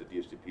servers that the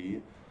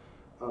DHCP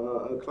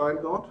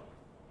client got.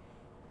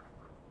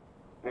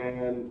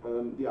 And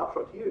the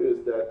upshot here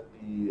is that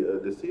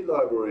the C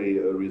library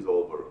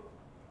resolver,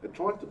 it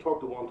tries to talk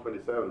to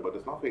 127, but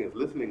if nothing is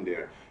listening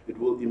there, it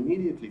will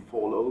immediately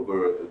fall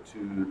over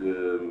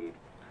to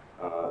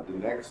the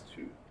next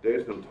two.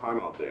 There's no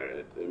timeout there.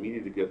 It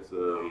immediately gets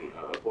a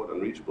port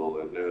unreachable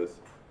and knows,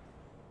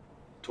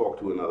 talk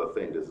to another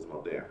thing. This is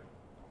not there.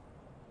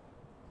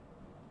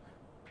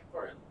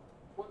 All right.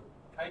 What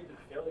kind of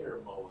failure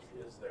modes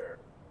is there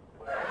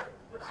where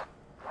this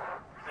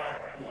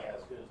can't be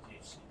as good as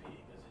DHCP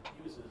because it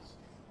uses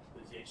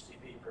the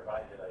DHCP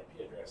provided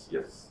IP addresses?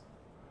 Yes.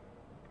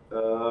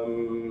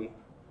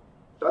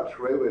 Dutch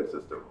railway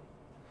system.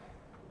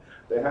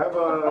 They have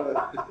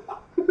a.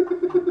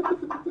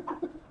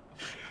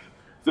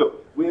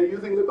 So we are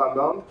using the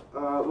unbound,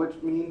 which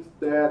means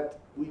that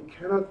we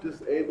cannot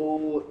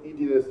disable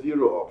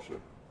EDNS0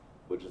 option,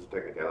 which is a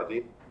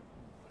technicality.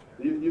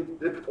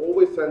 It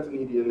always sends an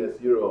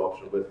EDNS0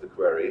 option with the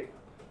query.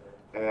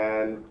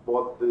 And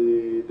what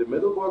the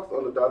middle box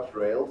on the Dutch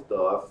Rails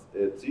does,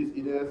 it sees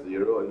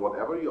EDNS0, and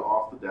whatever you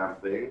ask the damn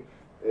thing,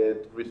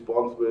 it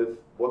responds with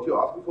what you're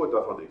asking for, it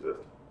does not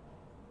exist.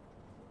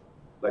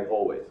 Like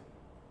always.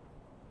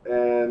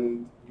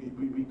 And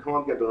we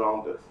can't get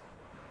around this.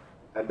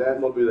 And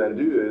then what we then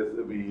do is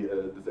we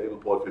disable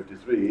port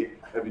 53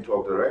 and we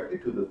talk directly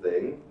to the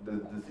thing.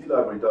 The C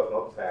library does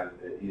not send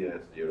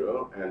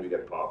EDNS0 and we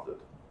get past it.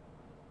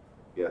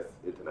 Yes,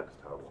 internet is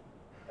terrible.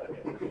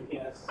 Okay, so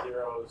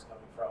EDNS0 is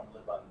coming from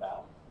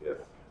libunbound. Yes.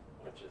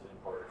 Which is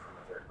imported from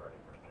a third party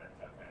project.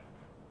 Okay.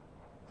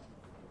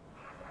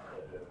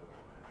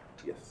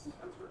 Yes.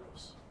 That's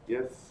gross.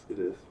 Yes, it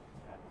is.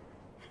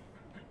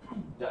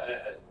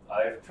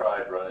 I've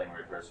tried running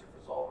recursive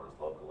resolvers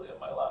locally on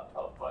my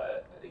laptop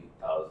at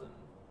 8,000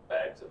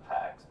 bags of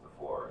hacks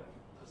before, and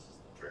this is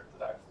the trick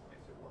that actually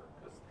makes it work.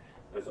 Because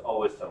there's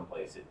always some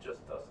place it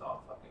just does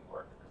not fucking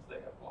work because they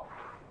have blocked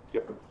it.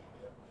 Yep.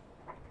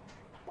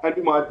 And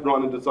we might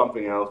run into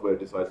something else where it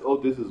decides, oh,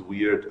 this is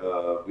weird,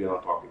 we are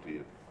not talking to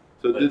you.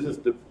 So But this is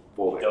the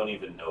fallback. You don't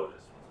even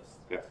notice when this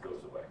Yeah.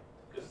 goes away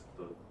because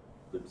the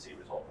libc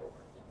resolver works.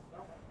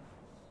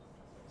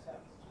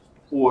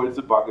 Or it's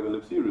a bug in the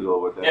libc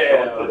resolver.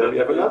 Then we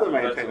have another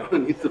maintainer who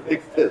needs to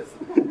fix this.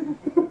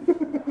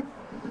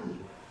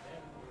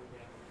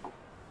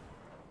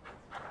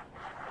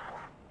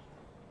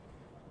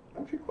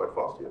 Actually quite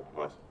fast here,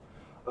 nice.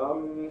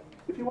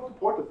 If you want to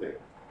port the thing,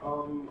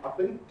 I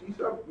think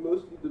these are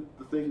mostly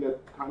the thing that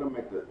kind of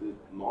make it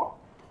not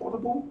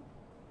portable.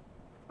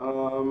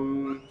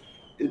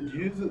 It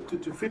uses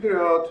to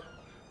figure out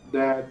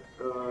that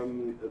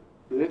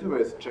the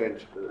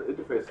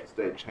interface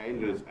state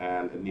changes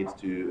and it needs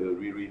to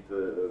reread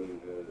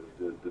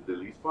the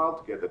lease file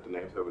to get that the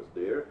name server is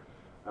there.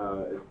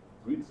 It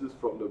reads this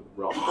from the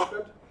route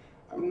socket.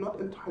 I'm not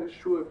entirely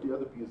sure if the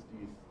other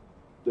BSDs,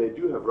 they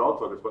do have route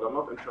sockets, but I'm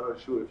not entirely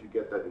sure if you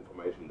get that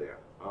information there.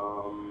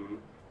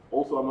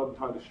 Also, I'm not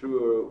entirely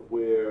sure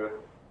where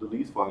the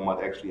lease file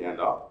might actually end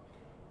up.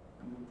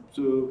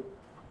 So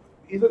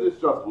either this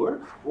just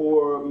works,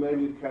 or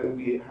maybe it can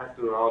be hacked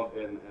around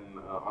in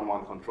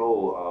unwind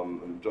control,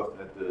 just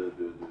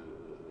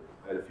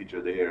at a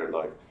feature there,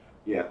 like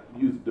Yeah,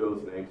 use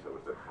those name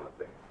servers, that kind of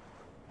thing.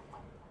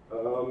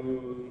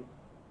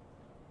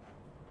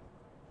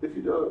 If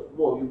you don't,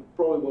 well, you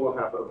probably will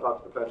have a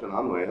patch on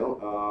Unrail.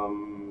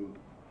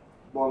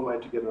 One way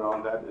to get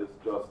around that is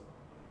just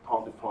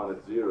define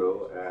at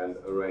 0 and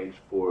arrange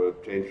for a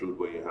change root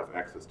where you have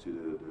access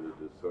to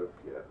the third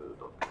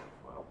 .pl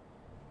file.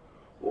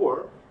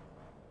 Or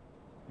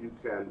you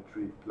can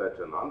treat pledge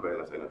and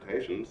unveil as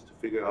annotations to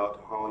figure out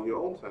how your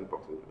own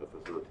sandboxing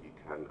facility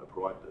can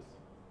provide this.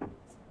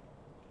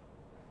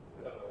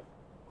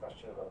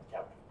 Question about the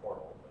captive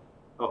portal.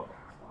 Oh.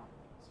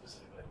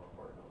 Specifically about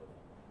portability.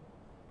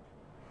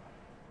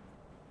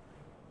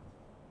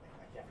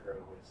 I can't figure out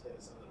a way to say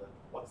this other than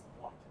what's the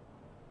point?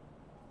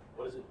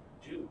 What does it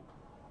do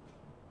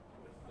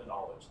with the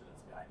knowledge that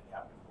it's behind the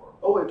captive portal?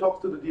 Oh, it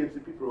talks to the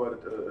DHCP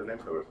provided name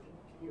servers.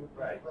 Can you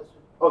repeat the question?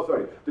 Oh,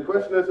 sorry. The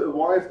question is,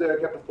 why is there a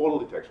captive portal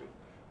detection?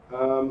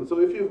 So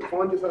if you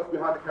find yourself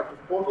behind a captive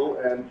portal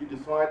and you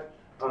decide,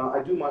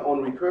 I do my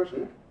own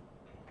recursion,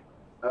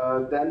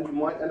 then you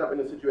might end up in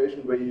a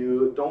situation where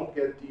you don't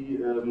get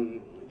the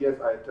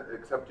yes, I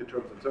accept your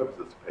terms and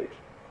services page.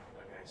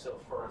 Okay, so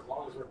for as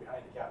long as we're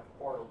behind the captive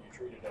portal, you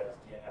treat it as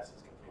DNS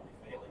is completely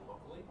failing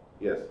locally?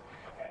 Yes.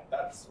 Okay,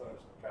 that's what I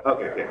was trying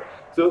to figure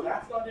out. So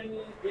that's not in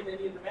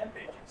any of the man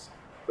pages.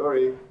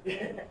 Sorry.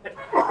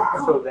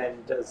 So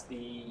then does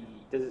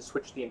it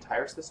switch the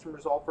entire system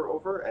resolver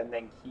over and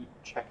then keep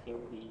checking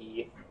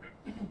the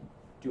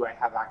do I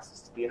have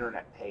access to the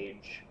internet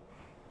page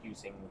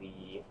using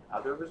the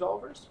other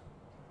resolvers?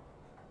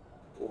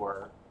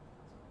 Or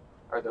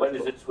are those When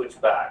does it switch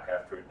back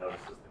after it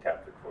notices the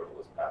captive portal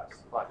is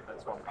passed? Like,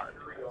 that's one part.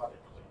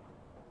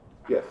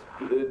 Yes,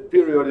 it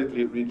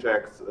periodically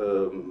rechecks,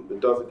 it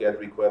does a GET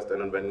request,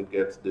 and then when it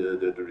gets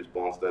the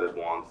response that it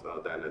wants,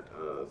 then it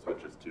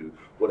switches to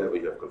whatever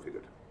you have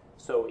configured.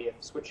 So if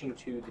switching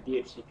to the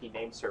DHCP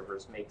name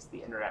servers makes the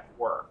internet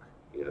work,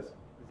 Yes.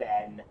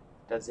 then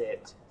does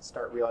it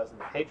start realizing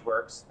the page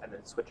works and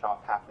then switch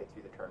off halfway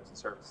through the terms and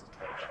services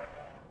page?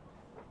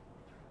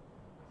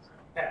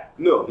 Yeah.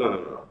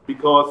 No.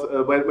 Because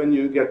when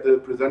you get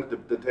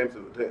presented the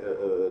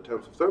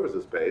terms of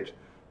services page,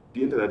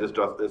 the internet is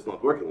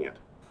not working yet.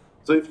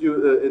 So if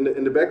you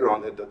in the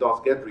background it does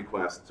GET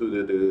requests to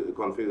the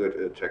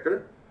configured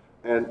checker,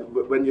 and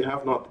when you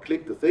have not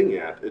clicked the thing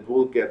yet, it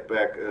will get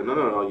back.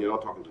 No, you're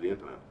not talking to the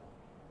internet.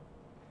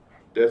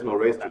 There's no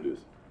race to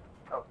lose.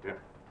 Oh. Yeah.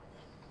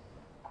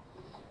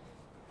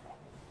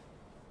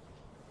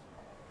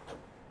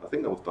 I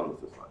think I was done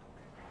with this slide.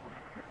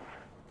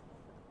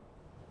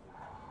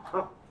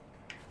 Huh.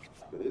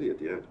 An idiot at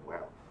the end.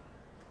 Wow.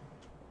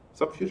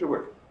 Some future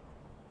work.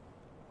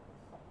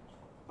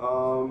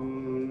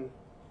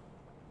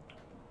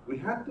 We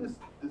had this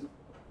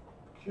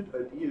cute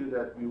idea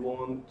that we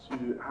want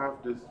to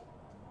have this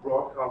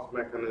broadcast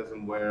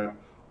mechanism where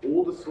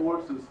all the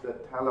sources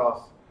that tell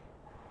us,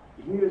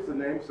 here's the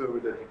name server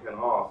that you can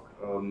ask,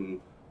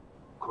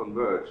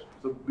 converge.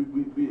 So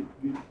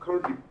we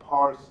currently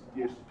parse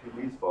DHCP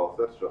lease files,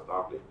 that's just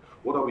ugly.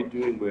 What are we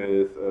doing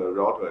with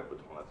router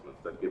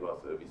advertisements that give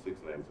us v6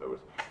 name servers?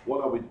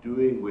 What are we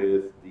doing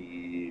with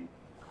the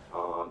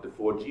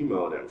 4G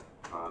modem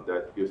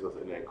that gives us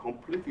in a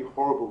completely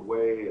horrible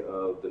way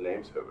the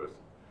name servers?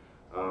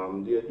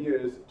 The idea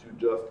is to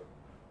just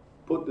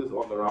put this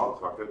on the route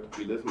socket,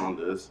 we listen on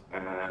this,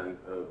 and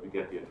we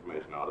get the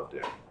information out of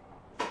there.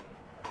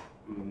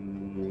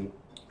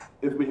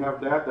 If we have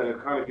that, then it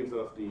kind of gives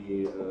us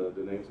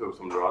the name servers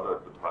from the router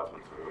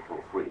advertisements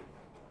for free.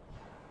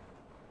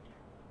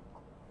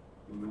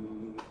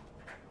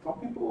 Some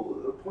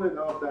people pointed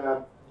out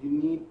that you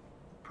need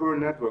per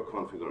network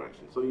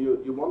configuration. So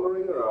you're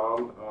wandering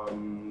around,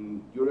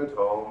 you're at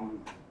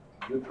home,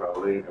 you're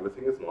traveling,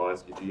 everything is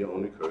nice, you do your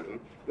own recursion.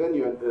 Then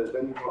you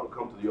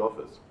come to the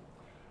office,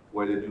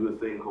 where they do a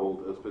thing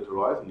called split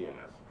horizon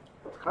DNS.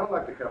 It's kind of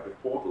like the captive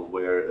portal,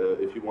 where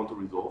if you want to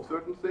resolve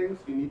certain things,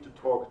 you need to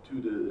talk to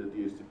the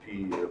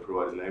DHCP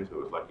provided name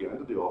servers. Like you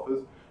enter the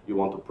office, you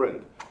want to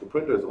print. The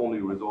printer is only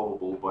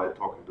resolvable by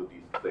talking to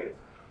these things.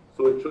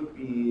 So it should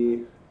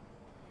be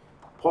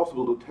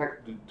possible to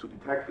detect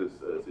this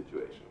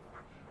situation.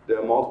 There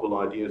are multiple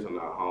ideas on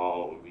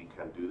how we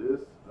can do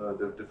this.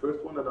 The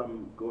first one that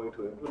I'm going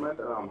to implement,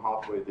 and I'm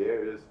halfway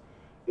there, is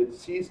it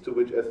sees to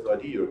which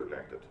SSID you're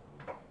connected.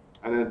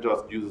 And then it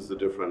just uses a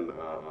different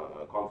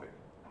config.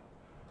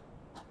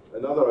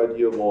 Another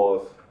idea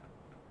was,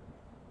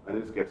 and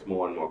this gets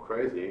more and more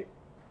crazy,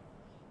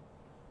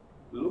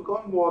 look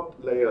on what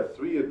layer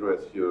 3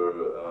 address your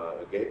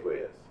gateway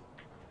is.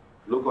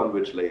 Look on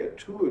which layer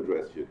 2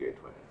 address your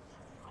gateway is.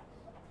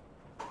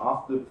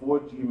 Ask the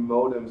 4G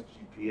modem's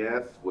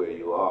GPS where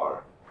you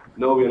are.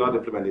 No, we're not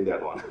implementing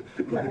that one.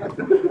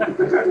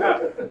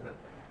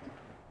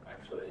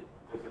 Actually,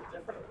 there's a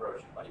different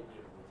approach you might be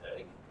able to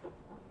take.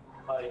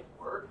 Might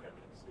work. I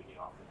mean, speaking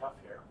off the cuff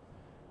here.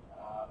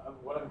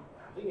 What I'm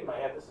thinking in my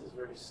head, this is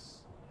very,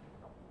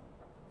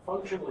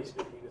 functionally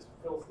speaking, this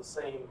fills the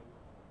same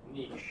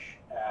niche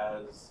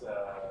as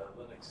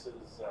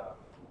Linux's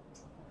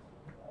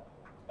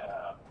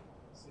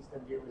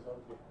system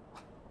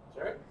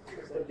Sorry?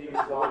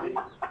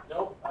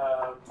 Nope,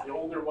 the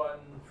older one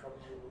from,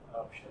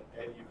 oh shit,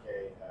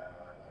 NUK,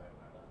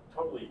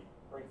 totally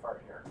brain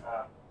fart here.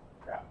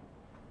 Crap.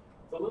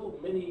 It's a little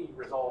mini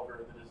resolver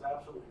that is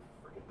absolutely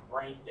freaking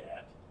brain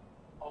dead.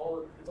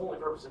 Its only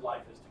purpose in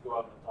life is to go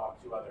out and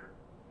talk to other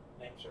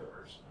name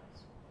servers.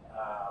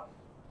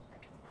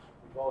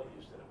 We've all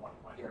used it at one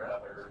point or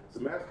another. The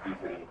mask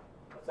thing.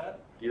 What's that?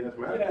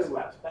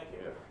 DNS thank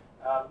you.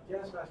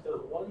 DNS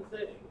does one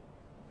thing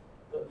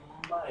that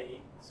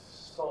might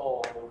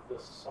solve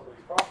some of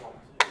these problems,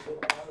 is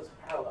it has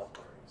parallel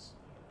queries.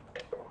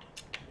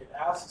 It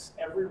asks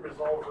every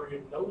resolver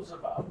it knows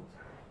about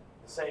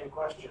the same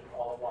question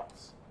all at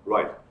once.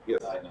 Right,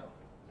 yes. I know.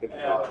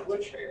 And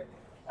which,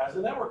 as a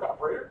network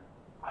operator,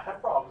 I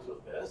have problems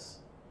with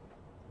this,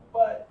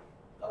 but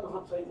on the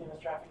flip side,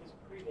 DNS traffic is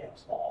pretty damn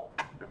small.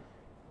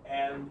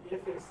 And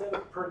if instead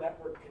of per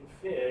network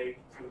config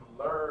to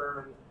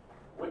learn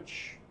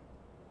which,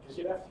 because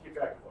you'd have to keep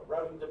track of what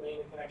routing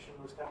domain a connection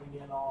was coming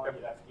in on,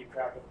 you'd have to keep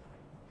track of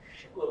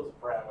shitloads of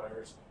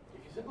parameters.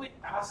 If you simply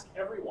ask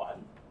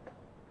everyone,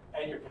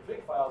 and your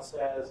config file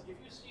says, if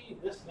you see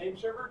this name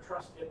server,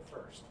 trust it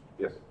first.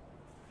 Yes.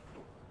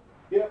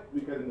 Yeah,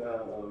 we can.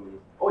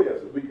 Oh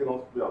yes, we can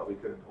also. Yeah, we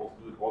can also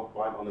do it all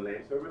on the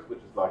name service, which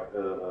is like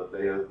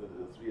layer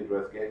 3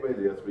 address gateway,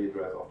 layer 3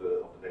 address of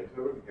the name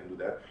server. We can do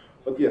that.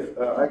 But yes,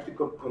 I actually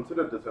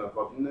considered this and I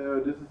thought, no,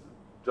 this is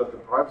just a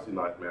privacy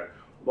nightmare.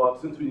 But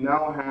since we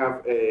now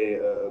have a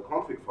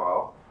config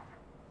file,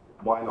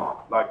 why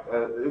not? Like,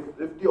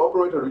 if the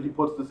operator really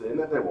puts this in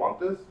and they want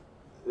this,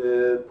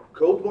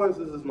 code-wise,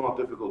 this is not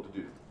difficult to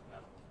do.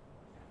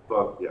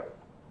 But yeah.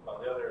 Well,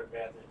 the other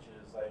advantage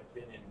is I've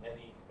been in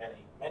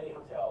many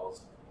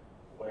hotels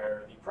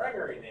where the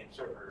primary name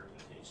server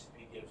that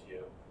DHCP gives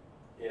you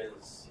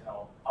is,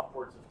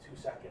 upwards of 2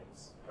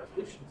 seconds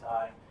resolution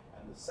time,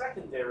 and the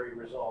secondary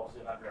resolves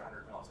in under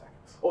 100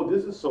 milliseconds. Oh,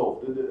 this is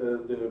solved.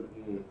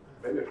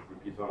 Maybe I should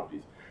repeat one of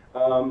these.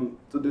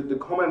 So the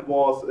comment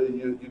was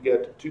you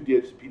get 2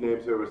 DHCP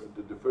name servers.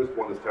 The first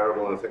one is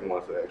terrible, and the second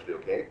one is actually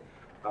okay.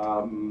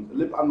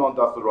 Lib unbound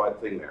does the right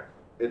thing there.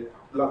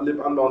 Lib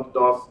unbound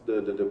does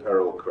the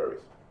parallel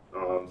queries.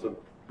 So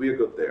we're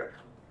good there.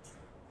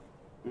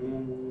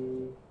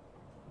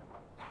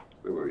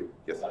 Where were we?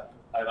 Yes.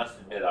 I must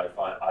admit,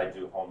 I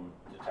do home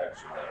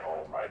detection at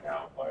home right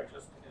now by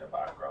just in a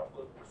background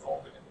loop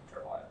resolving an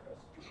internal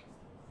address.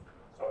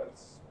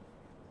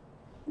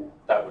 So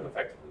that would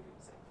effectively be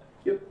the same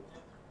thing.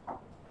 Yep.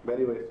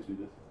 Many ways to do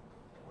this.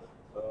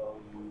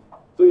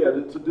 So yeah,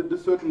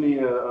 this certainly,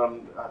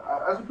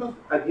 I suppose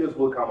ideas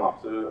will come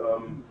up.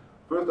 So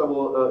first I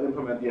will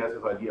implement the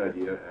SSID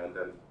idea, and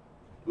then,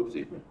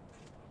 whoopsie.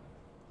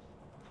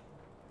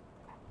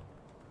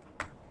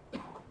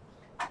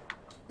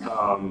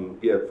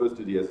 Yeah, first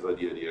do the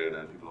SSID idea, and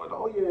then people are like,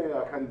 oh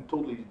yeah, I can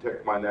totally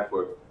detect my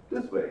network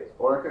this way,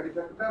 or I can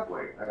detect it that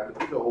way. And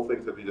these are all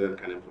things that we then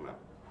can implement.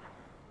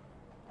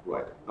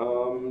 Right.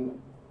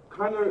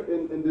 Kind of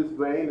in this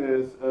vein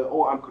is,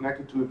 oh, I'm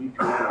connected to a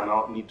VPN, and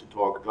I need to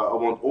talk. I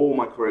want all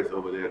my queries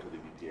over there to the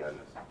VPN.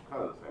 It's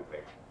kind of the same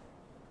thing.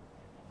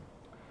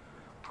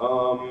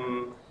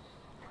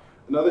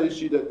 Another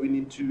issue that we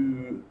need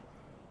to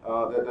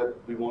that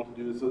we want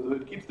to do is, so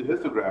it keeps the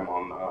histogram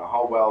on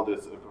how well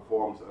this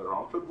performs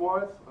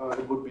round-trip-wise.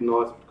 It would be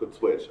nice if it could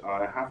switch.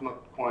 I have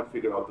not quite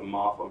figured out the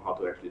math on how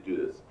to actually do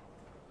this.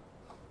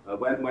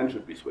 When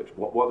should we switch?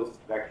 What is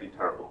actually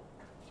terrible?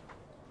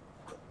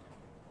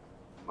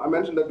 I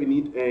mentioned that we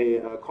need a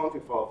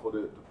config file for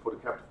the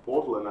captive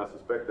portal, and I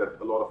suspect that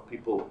a lot of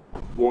people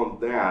want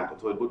that.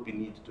 So it would be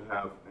neat to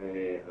have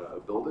a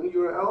built-in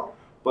URL.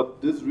 But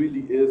this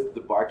really is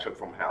the bike shop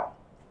from hell.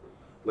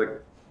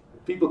 Like,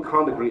 people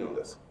can't agree on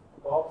this.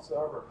 Bob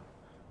server.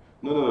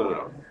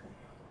 No.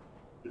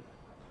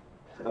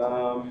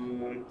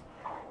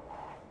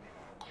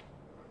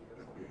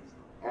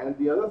 And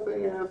the other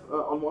thing is,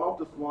 on one of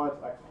the slides,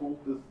 I called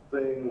this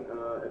thing,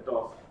 it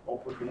does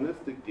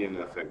opportunistic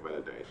DNSSEC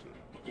validation.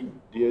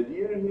 The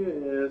idea here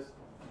is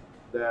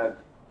that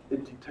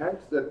it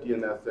detects that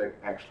DNSSEC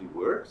actually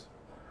works,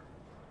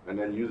 and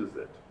then uses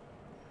it.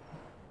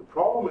 The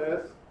problem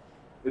is,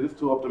 it is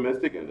too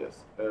optimistic in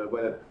this.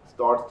 When it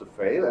starts to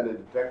fail and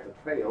it detects it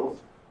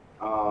fails,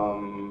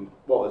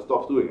 well, it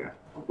stops doing it,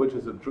 which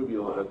is a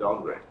trivial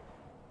downgrade.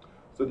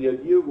 So the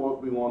idea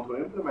what we want to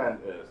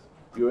implement is,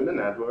 you're in a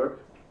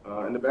network,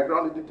 in the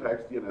background it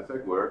detects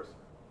DNSSEC works,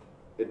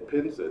 it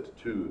pins it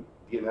to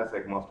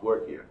DNSSEC must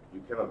work here.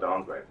 You cannot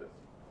downgrade this.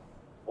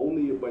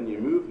 Only when you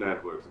move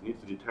networks, it needs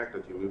to detect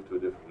that you move to a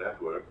different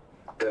network,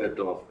 then it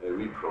does a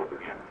reprobe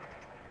again.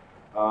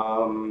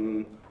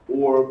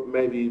 Or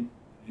maybe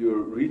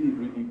you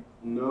really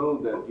know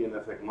that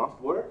DNSSEC must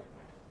work.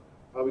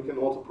 We can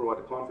also provide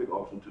a config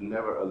option to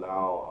never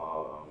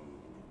allow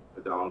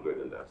a downgrade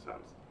in that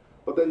sense.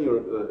 But then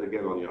you're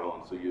again on your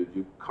own, so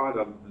you kind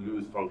of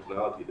lose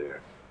functionality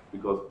there,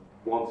 because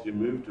once you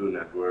move to a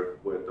network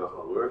where it does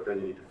not work, then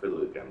you need to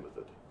fiddle again with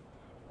it.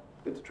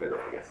 It's a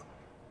trade-off, I guess.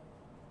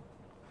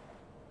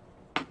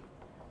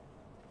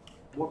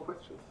 More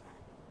questions?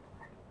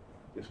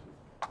 Yes.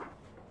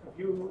 Are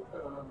you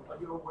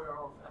aware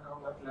of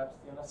NLab's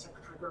DNSSEC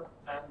trigger,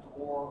 and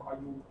or are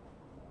you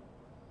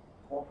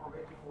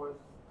cooperating with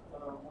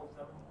them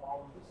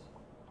on this?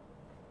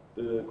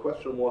 The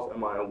question was,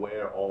 am I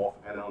aware of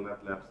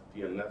NLab's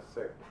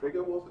DNSSEC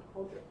trigger, was it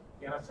called?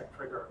 DNSSEC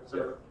trigger is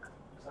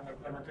an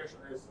implementation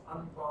that is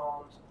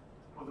unbound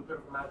with a bit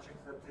of magic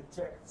that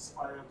detects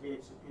via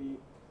DHCP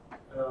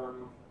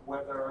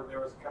whether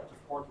there is a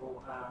captive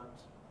portal and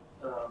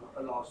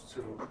allows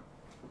to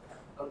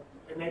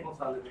enable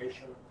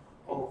validation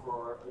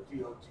over a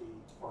DOT,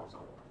 for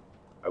example.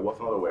 I was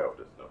not aware of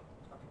this, no.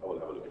 I will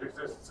have a look. It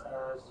exists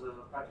as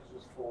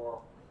packages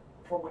for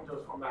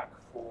Windows, for Mac,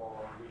 for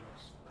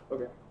Linux.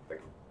 Okay,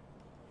 thank you.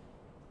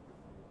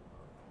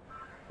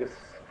 Yes.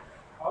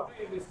 How do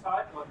you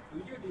decide, or do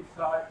you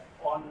decide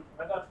on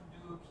whether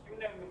to do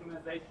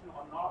qname-minimization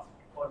or not,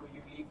 or do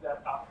you leave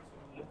that up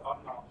to live or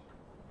not?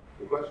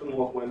 The question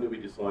was, when do we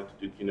decide to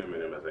do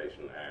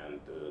qname-minimization, and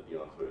the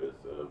answer is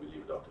we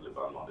leave it up to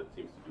Liban. It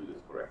seems to do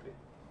this correctly.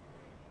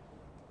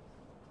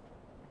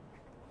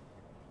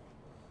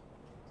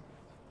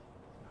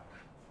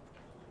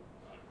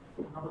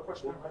 Another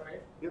question, if I may?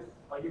 Yes.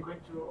 Are you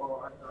going to,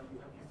 or have you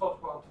thought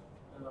about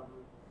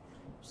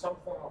some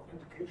form of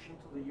indication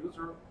to the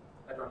user,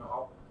 I don't know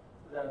how,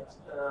 that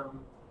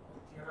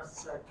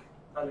DNSSEC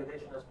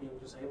validation has been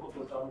disabled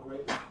or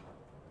downgraded?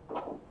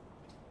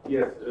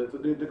 Yes, so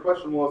the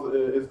question was,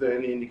 is there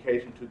any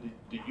indication to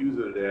the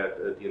user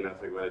that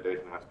DNSSEC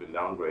validation has been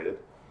downgraded?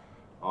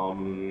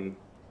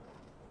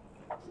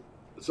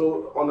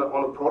 So on a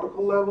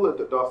protocol level,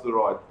 it does the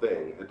right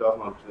thing. It does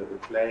not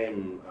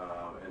claim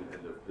in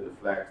the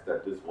flags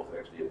that this was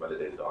actually a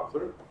validated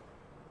answer,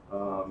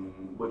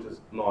 which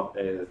is not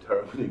a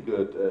terribly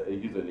good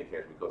user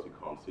indication because you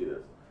can't see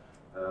this.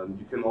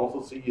 You can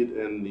also see it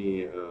in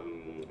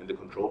the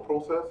control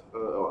process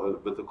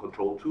with the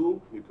control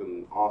tool. You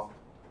can ask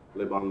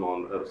you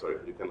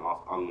can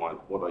ask unwind,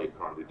 what are you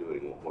currently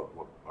doing?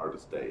 What are the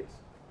states?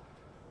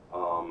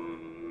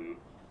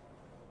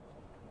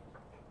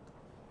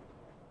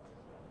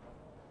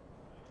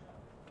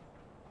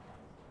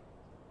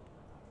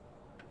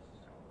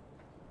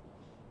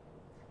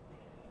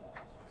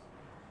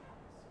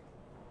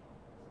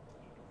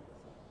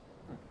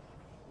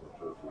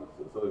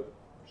 So it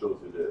shows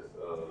you this.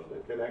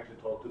 It can actually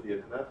talk to the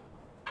internet,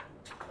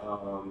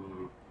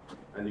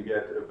 and you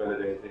get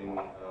validating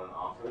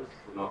answers,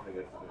 so nothing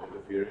is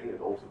interfering.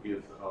 It also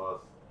gives us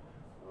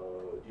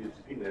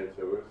DHCP name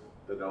servers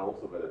that are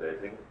also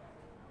validating,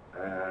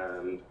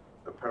 and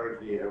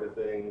apparently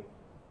everything.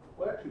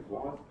 Well, actually,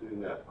 why is it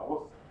doing that? I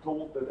was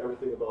told that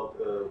everything about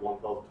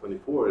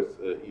 1024 is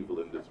evil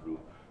in this room.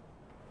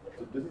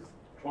 So this is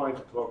trying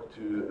to talk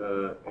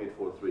to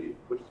 843,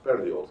 which is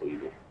apparently also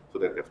evil. So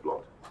that gets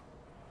blocked.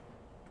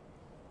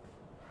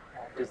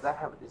 Does that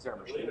have? Is there a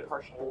machine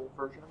parsable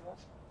version of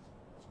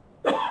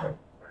that?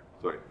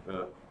 Sorry,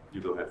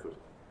 you go ahead first.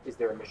 Is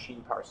there a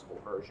machine parsable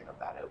version of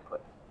that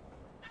output?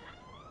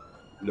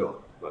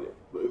 No, not yet.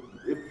 But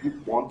if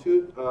you want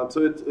to,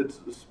 so it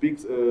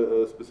speaks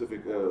a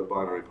specific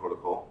binary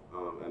protocol,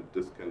 and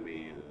this can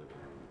be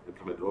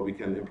implemented, or we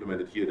can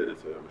implement it here that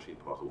it's a machine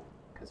parsable.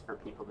 Because for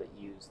people that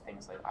use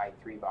things like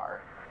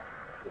i3bar,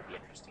 it would be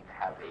interesting to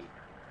have a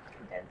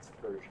condensed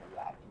version of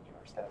that in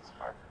your status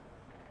bar.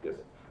 Yes.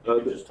 You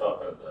can just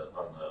talk on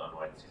the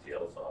unwind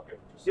CTL socket.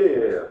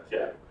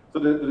 Yeah. So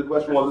the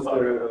question was, is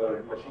there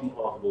a machine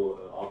parsable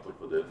output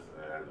for this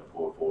and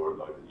for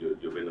like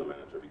your window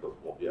manager? Because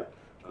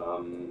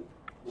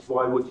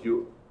why would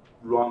you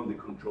run the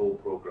control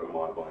program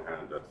by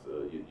hand? That's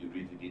you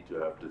really need to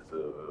have this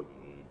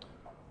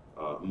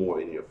more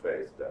in your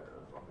face that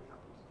something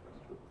happens.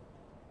 That's true.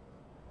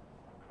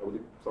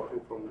 Something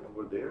from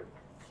over there?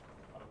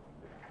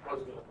 I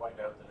was going to point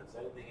out that it's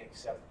anything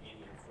except 80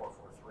 and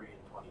 443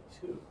 and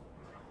 22.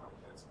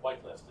 It's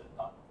whitelisted,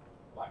 not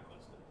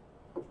blacklisted.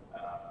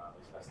 At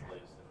least that's the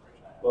latest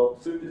information I have. Well,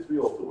 soon this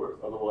will also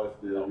work. Otherwise,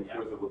 the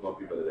recursive would not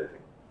be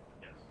validating.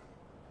 Yes.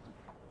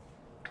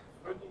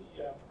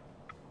 There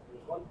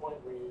was one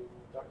point where you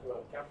talked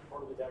about captive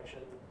portal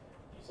detection.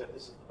 You said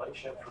this is the bike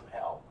shed from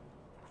hell.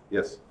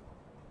 Yes.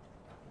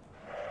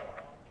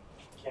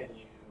 Can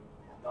you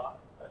not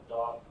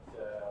adopt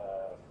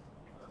a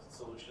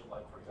solution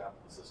like, for example,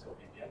 the Cisco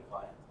VPN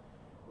client,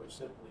 which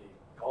simply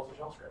calls a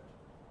shell script?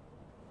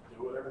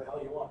 Do whatever the hell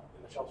you want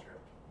in the shell script.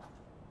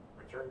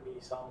 Return me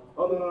some.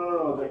 Oh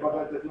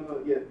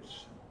no! Yeah,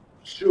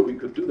 sure, we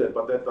could do that,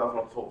 but that does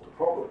not solve the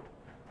problem.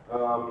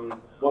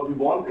 What we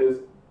want is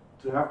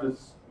to have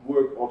this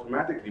work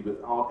automatically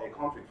without a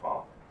config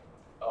file.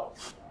 Oh.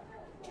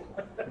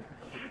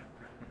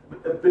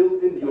 A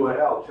built-in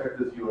URL. Check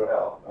this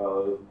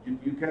URL.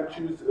 You can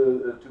choose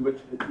to which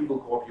evil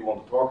corp you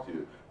want to talk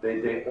to.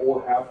 They all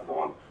have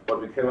one,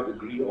 but we cannot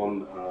agree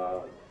on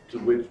to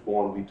which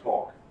one we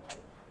talk.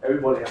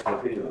 Everybody has an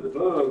opinion on this.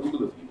 No,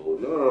 Google is evil.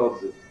 No,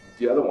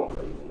 the other one's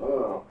evil.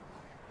 No.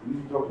 We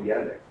need to talk to the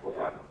index. What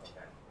I know.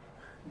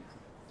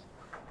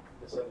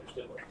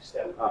 Misunderstood what you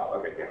said.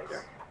 Okay,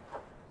 yeah.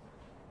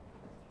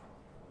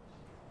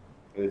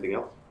 Anything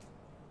else?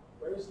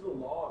 Where is the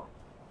log?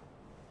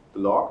 The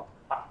log?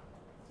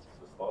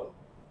 Syslog.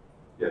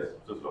 Yes,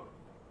 syslog.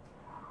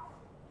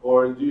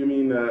 Or do you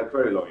mean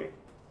query logging?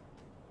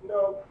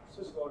 No,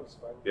 syslog is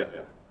fine. Yeah,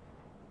 yeah.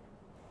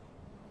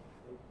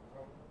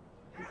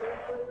 Is there a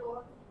query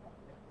log?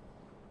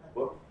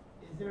 What?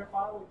 Is there a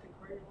file with the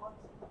query logs?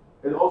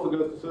 It also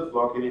goes to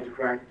syslog. You need to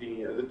crank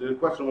the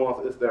question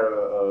was, is there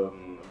a,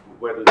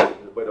 where does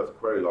the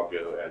query log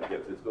go? And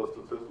yes, it goes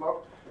to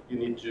syslog. You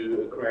need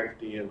to crank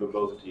the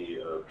verbosity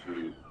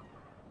to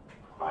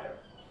higher.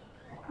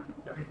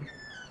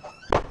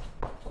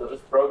 So this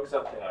broke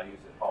something I use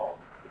at home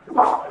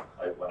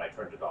because when I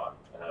turned it on,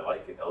 and I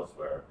like it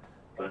elsewhere,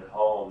 but at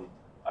home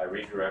I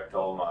redirect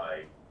all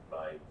my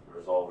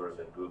resolvers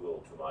in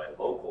Google to my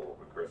local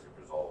recursive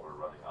resolver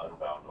running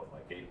unbound on my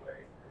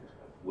gateway,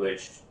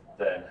 which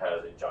then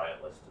has a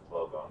giant list of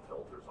logon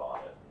filters on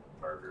it,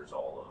 murders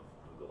all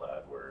of Google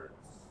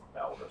AdWords,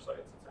 malware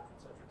sites, etc.,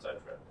 etc.,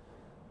 etc.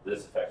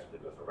 This effectively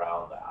goes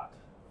around that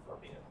for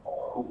me at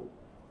home.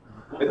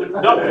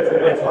 No,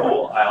 it's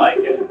cool. I like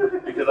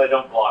it because I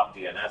don't block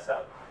DNS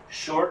out.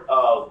 Short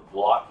of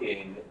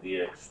blocking the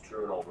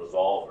external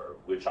resolver,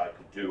 which I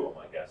could do on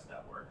my guest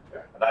network,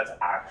 and that's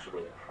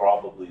actually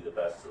probably the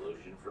best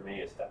solution for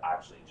me is to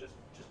actually just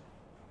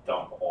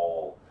dump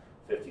all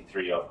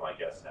 53 of my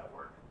guest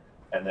network,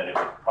 and then it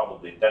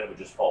would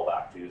just fall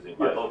back to using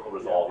my local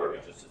resolver,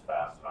 which is just as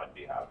fast, and I'd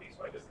be happy.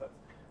 So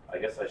I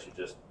guess I should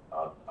just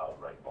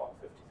outright block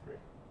 53.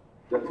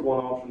 That's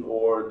one option,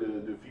 or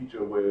the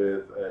feature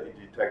with it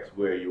detects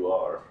where you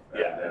are.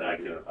 Yeah, and I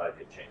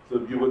could change.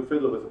 So you would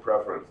fiddle with a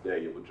preference there.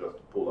 You would just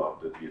pull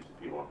out the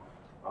DHCP one.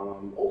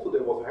 Also,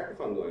 there was a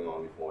hackathon going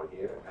on before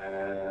here,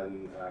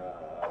 and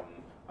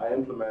I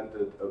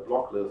implemented a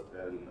block list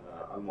in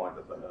unwind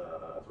as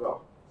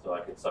well. So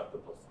I could suck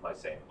my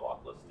same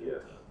block list into.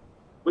 Yes.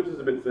 Which is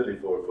a bit silly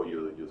for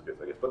your use case,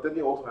 I guess. But then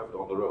you also have it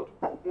on the road.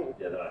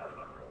 Yeah, then I have it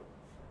on the road.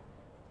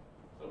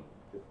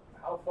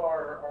 How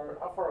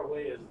far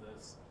away is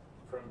this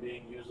from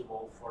being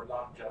usable for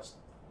not just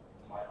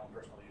my own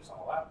personal use on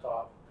a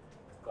laptop,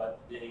 but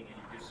being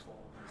a useful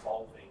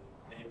resolving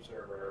name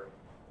server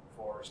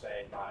for,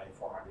 say, my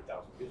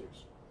 400,000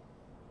 users?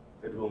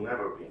 It will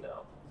never be.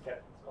 No. Okay.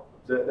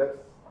 That's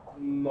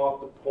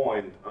not the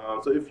point.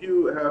 So if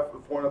you have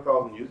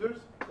 400,000 users,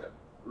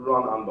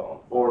 run unbound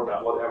or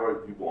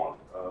whatever you want.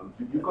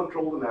 You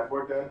control the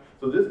network then.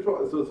 So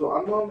so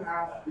unbound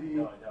has the.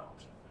 No,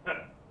 I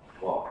don't.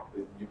 Well,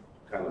 you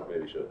kind of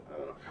maybe should. I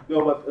don't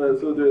know. No,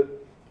 but so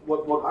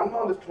what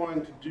unbound is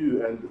trying to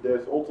do, and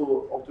there's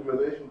also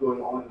optimization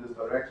going on in this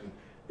direction.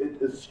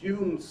 It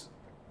assumes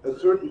a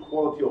certain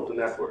quality of the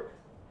network,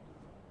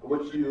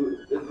 which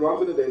it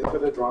runs in a data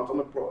set, it runs on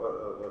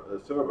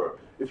a server.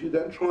 If you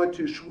then try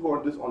to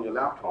shoehorn this on your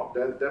laptop,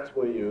 then that's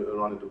where you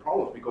run into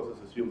problems because it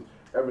assumes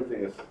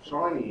everything is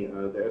shiny.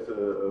 There's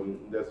a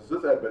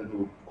sysadmin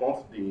who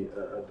constantly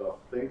does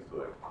things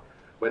to it.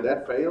 When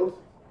that fails,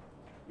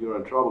 you're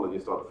in trouble and you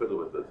start to fiddle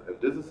with it. And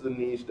this is the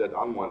niche that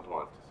unwind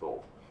tries to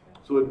solve.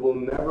 So it will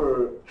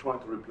never try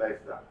to replace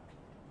that.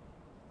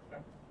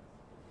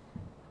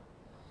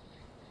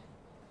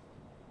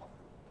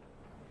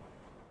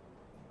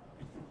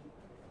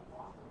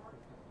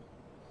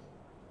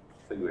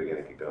 I think we're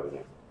getting kicked out of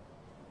here.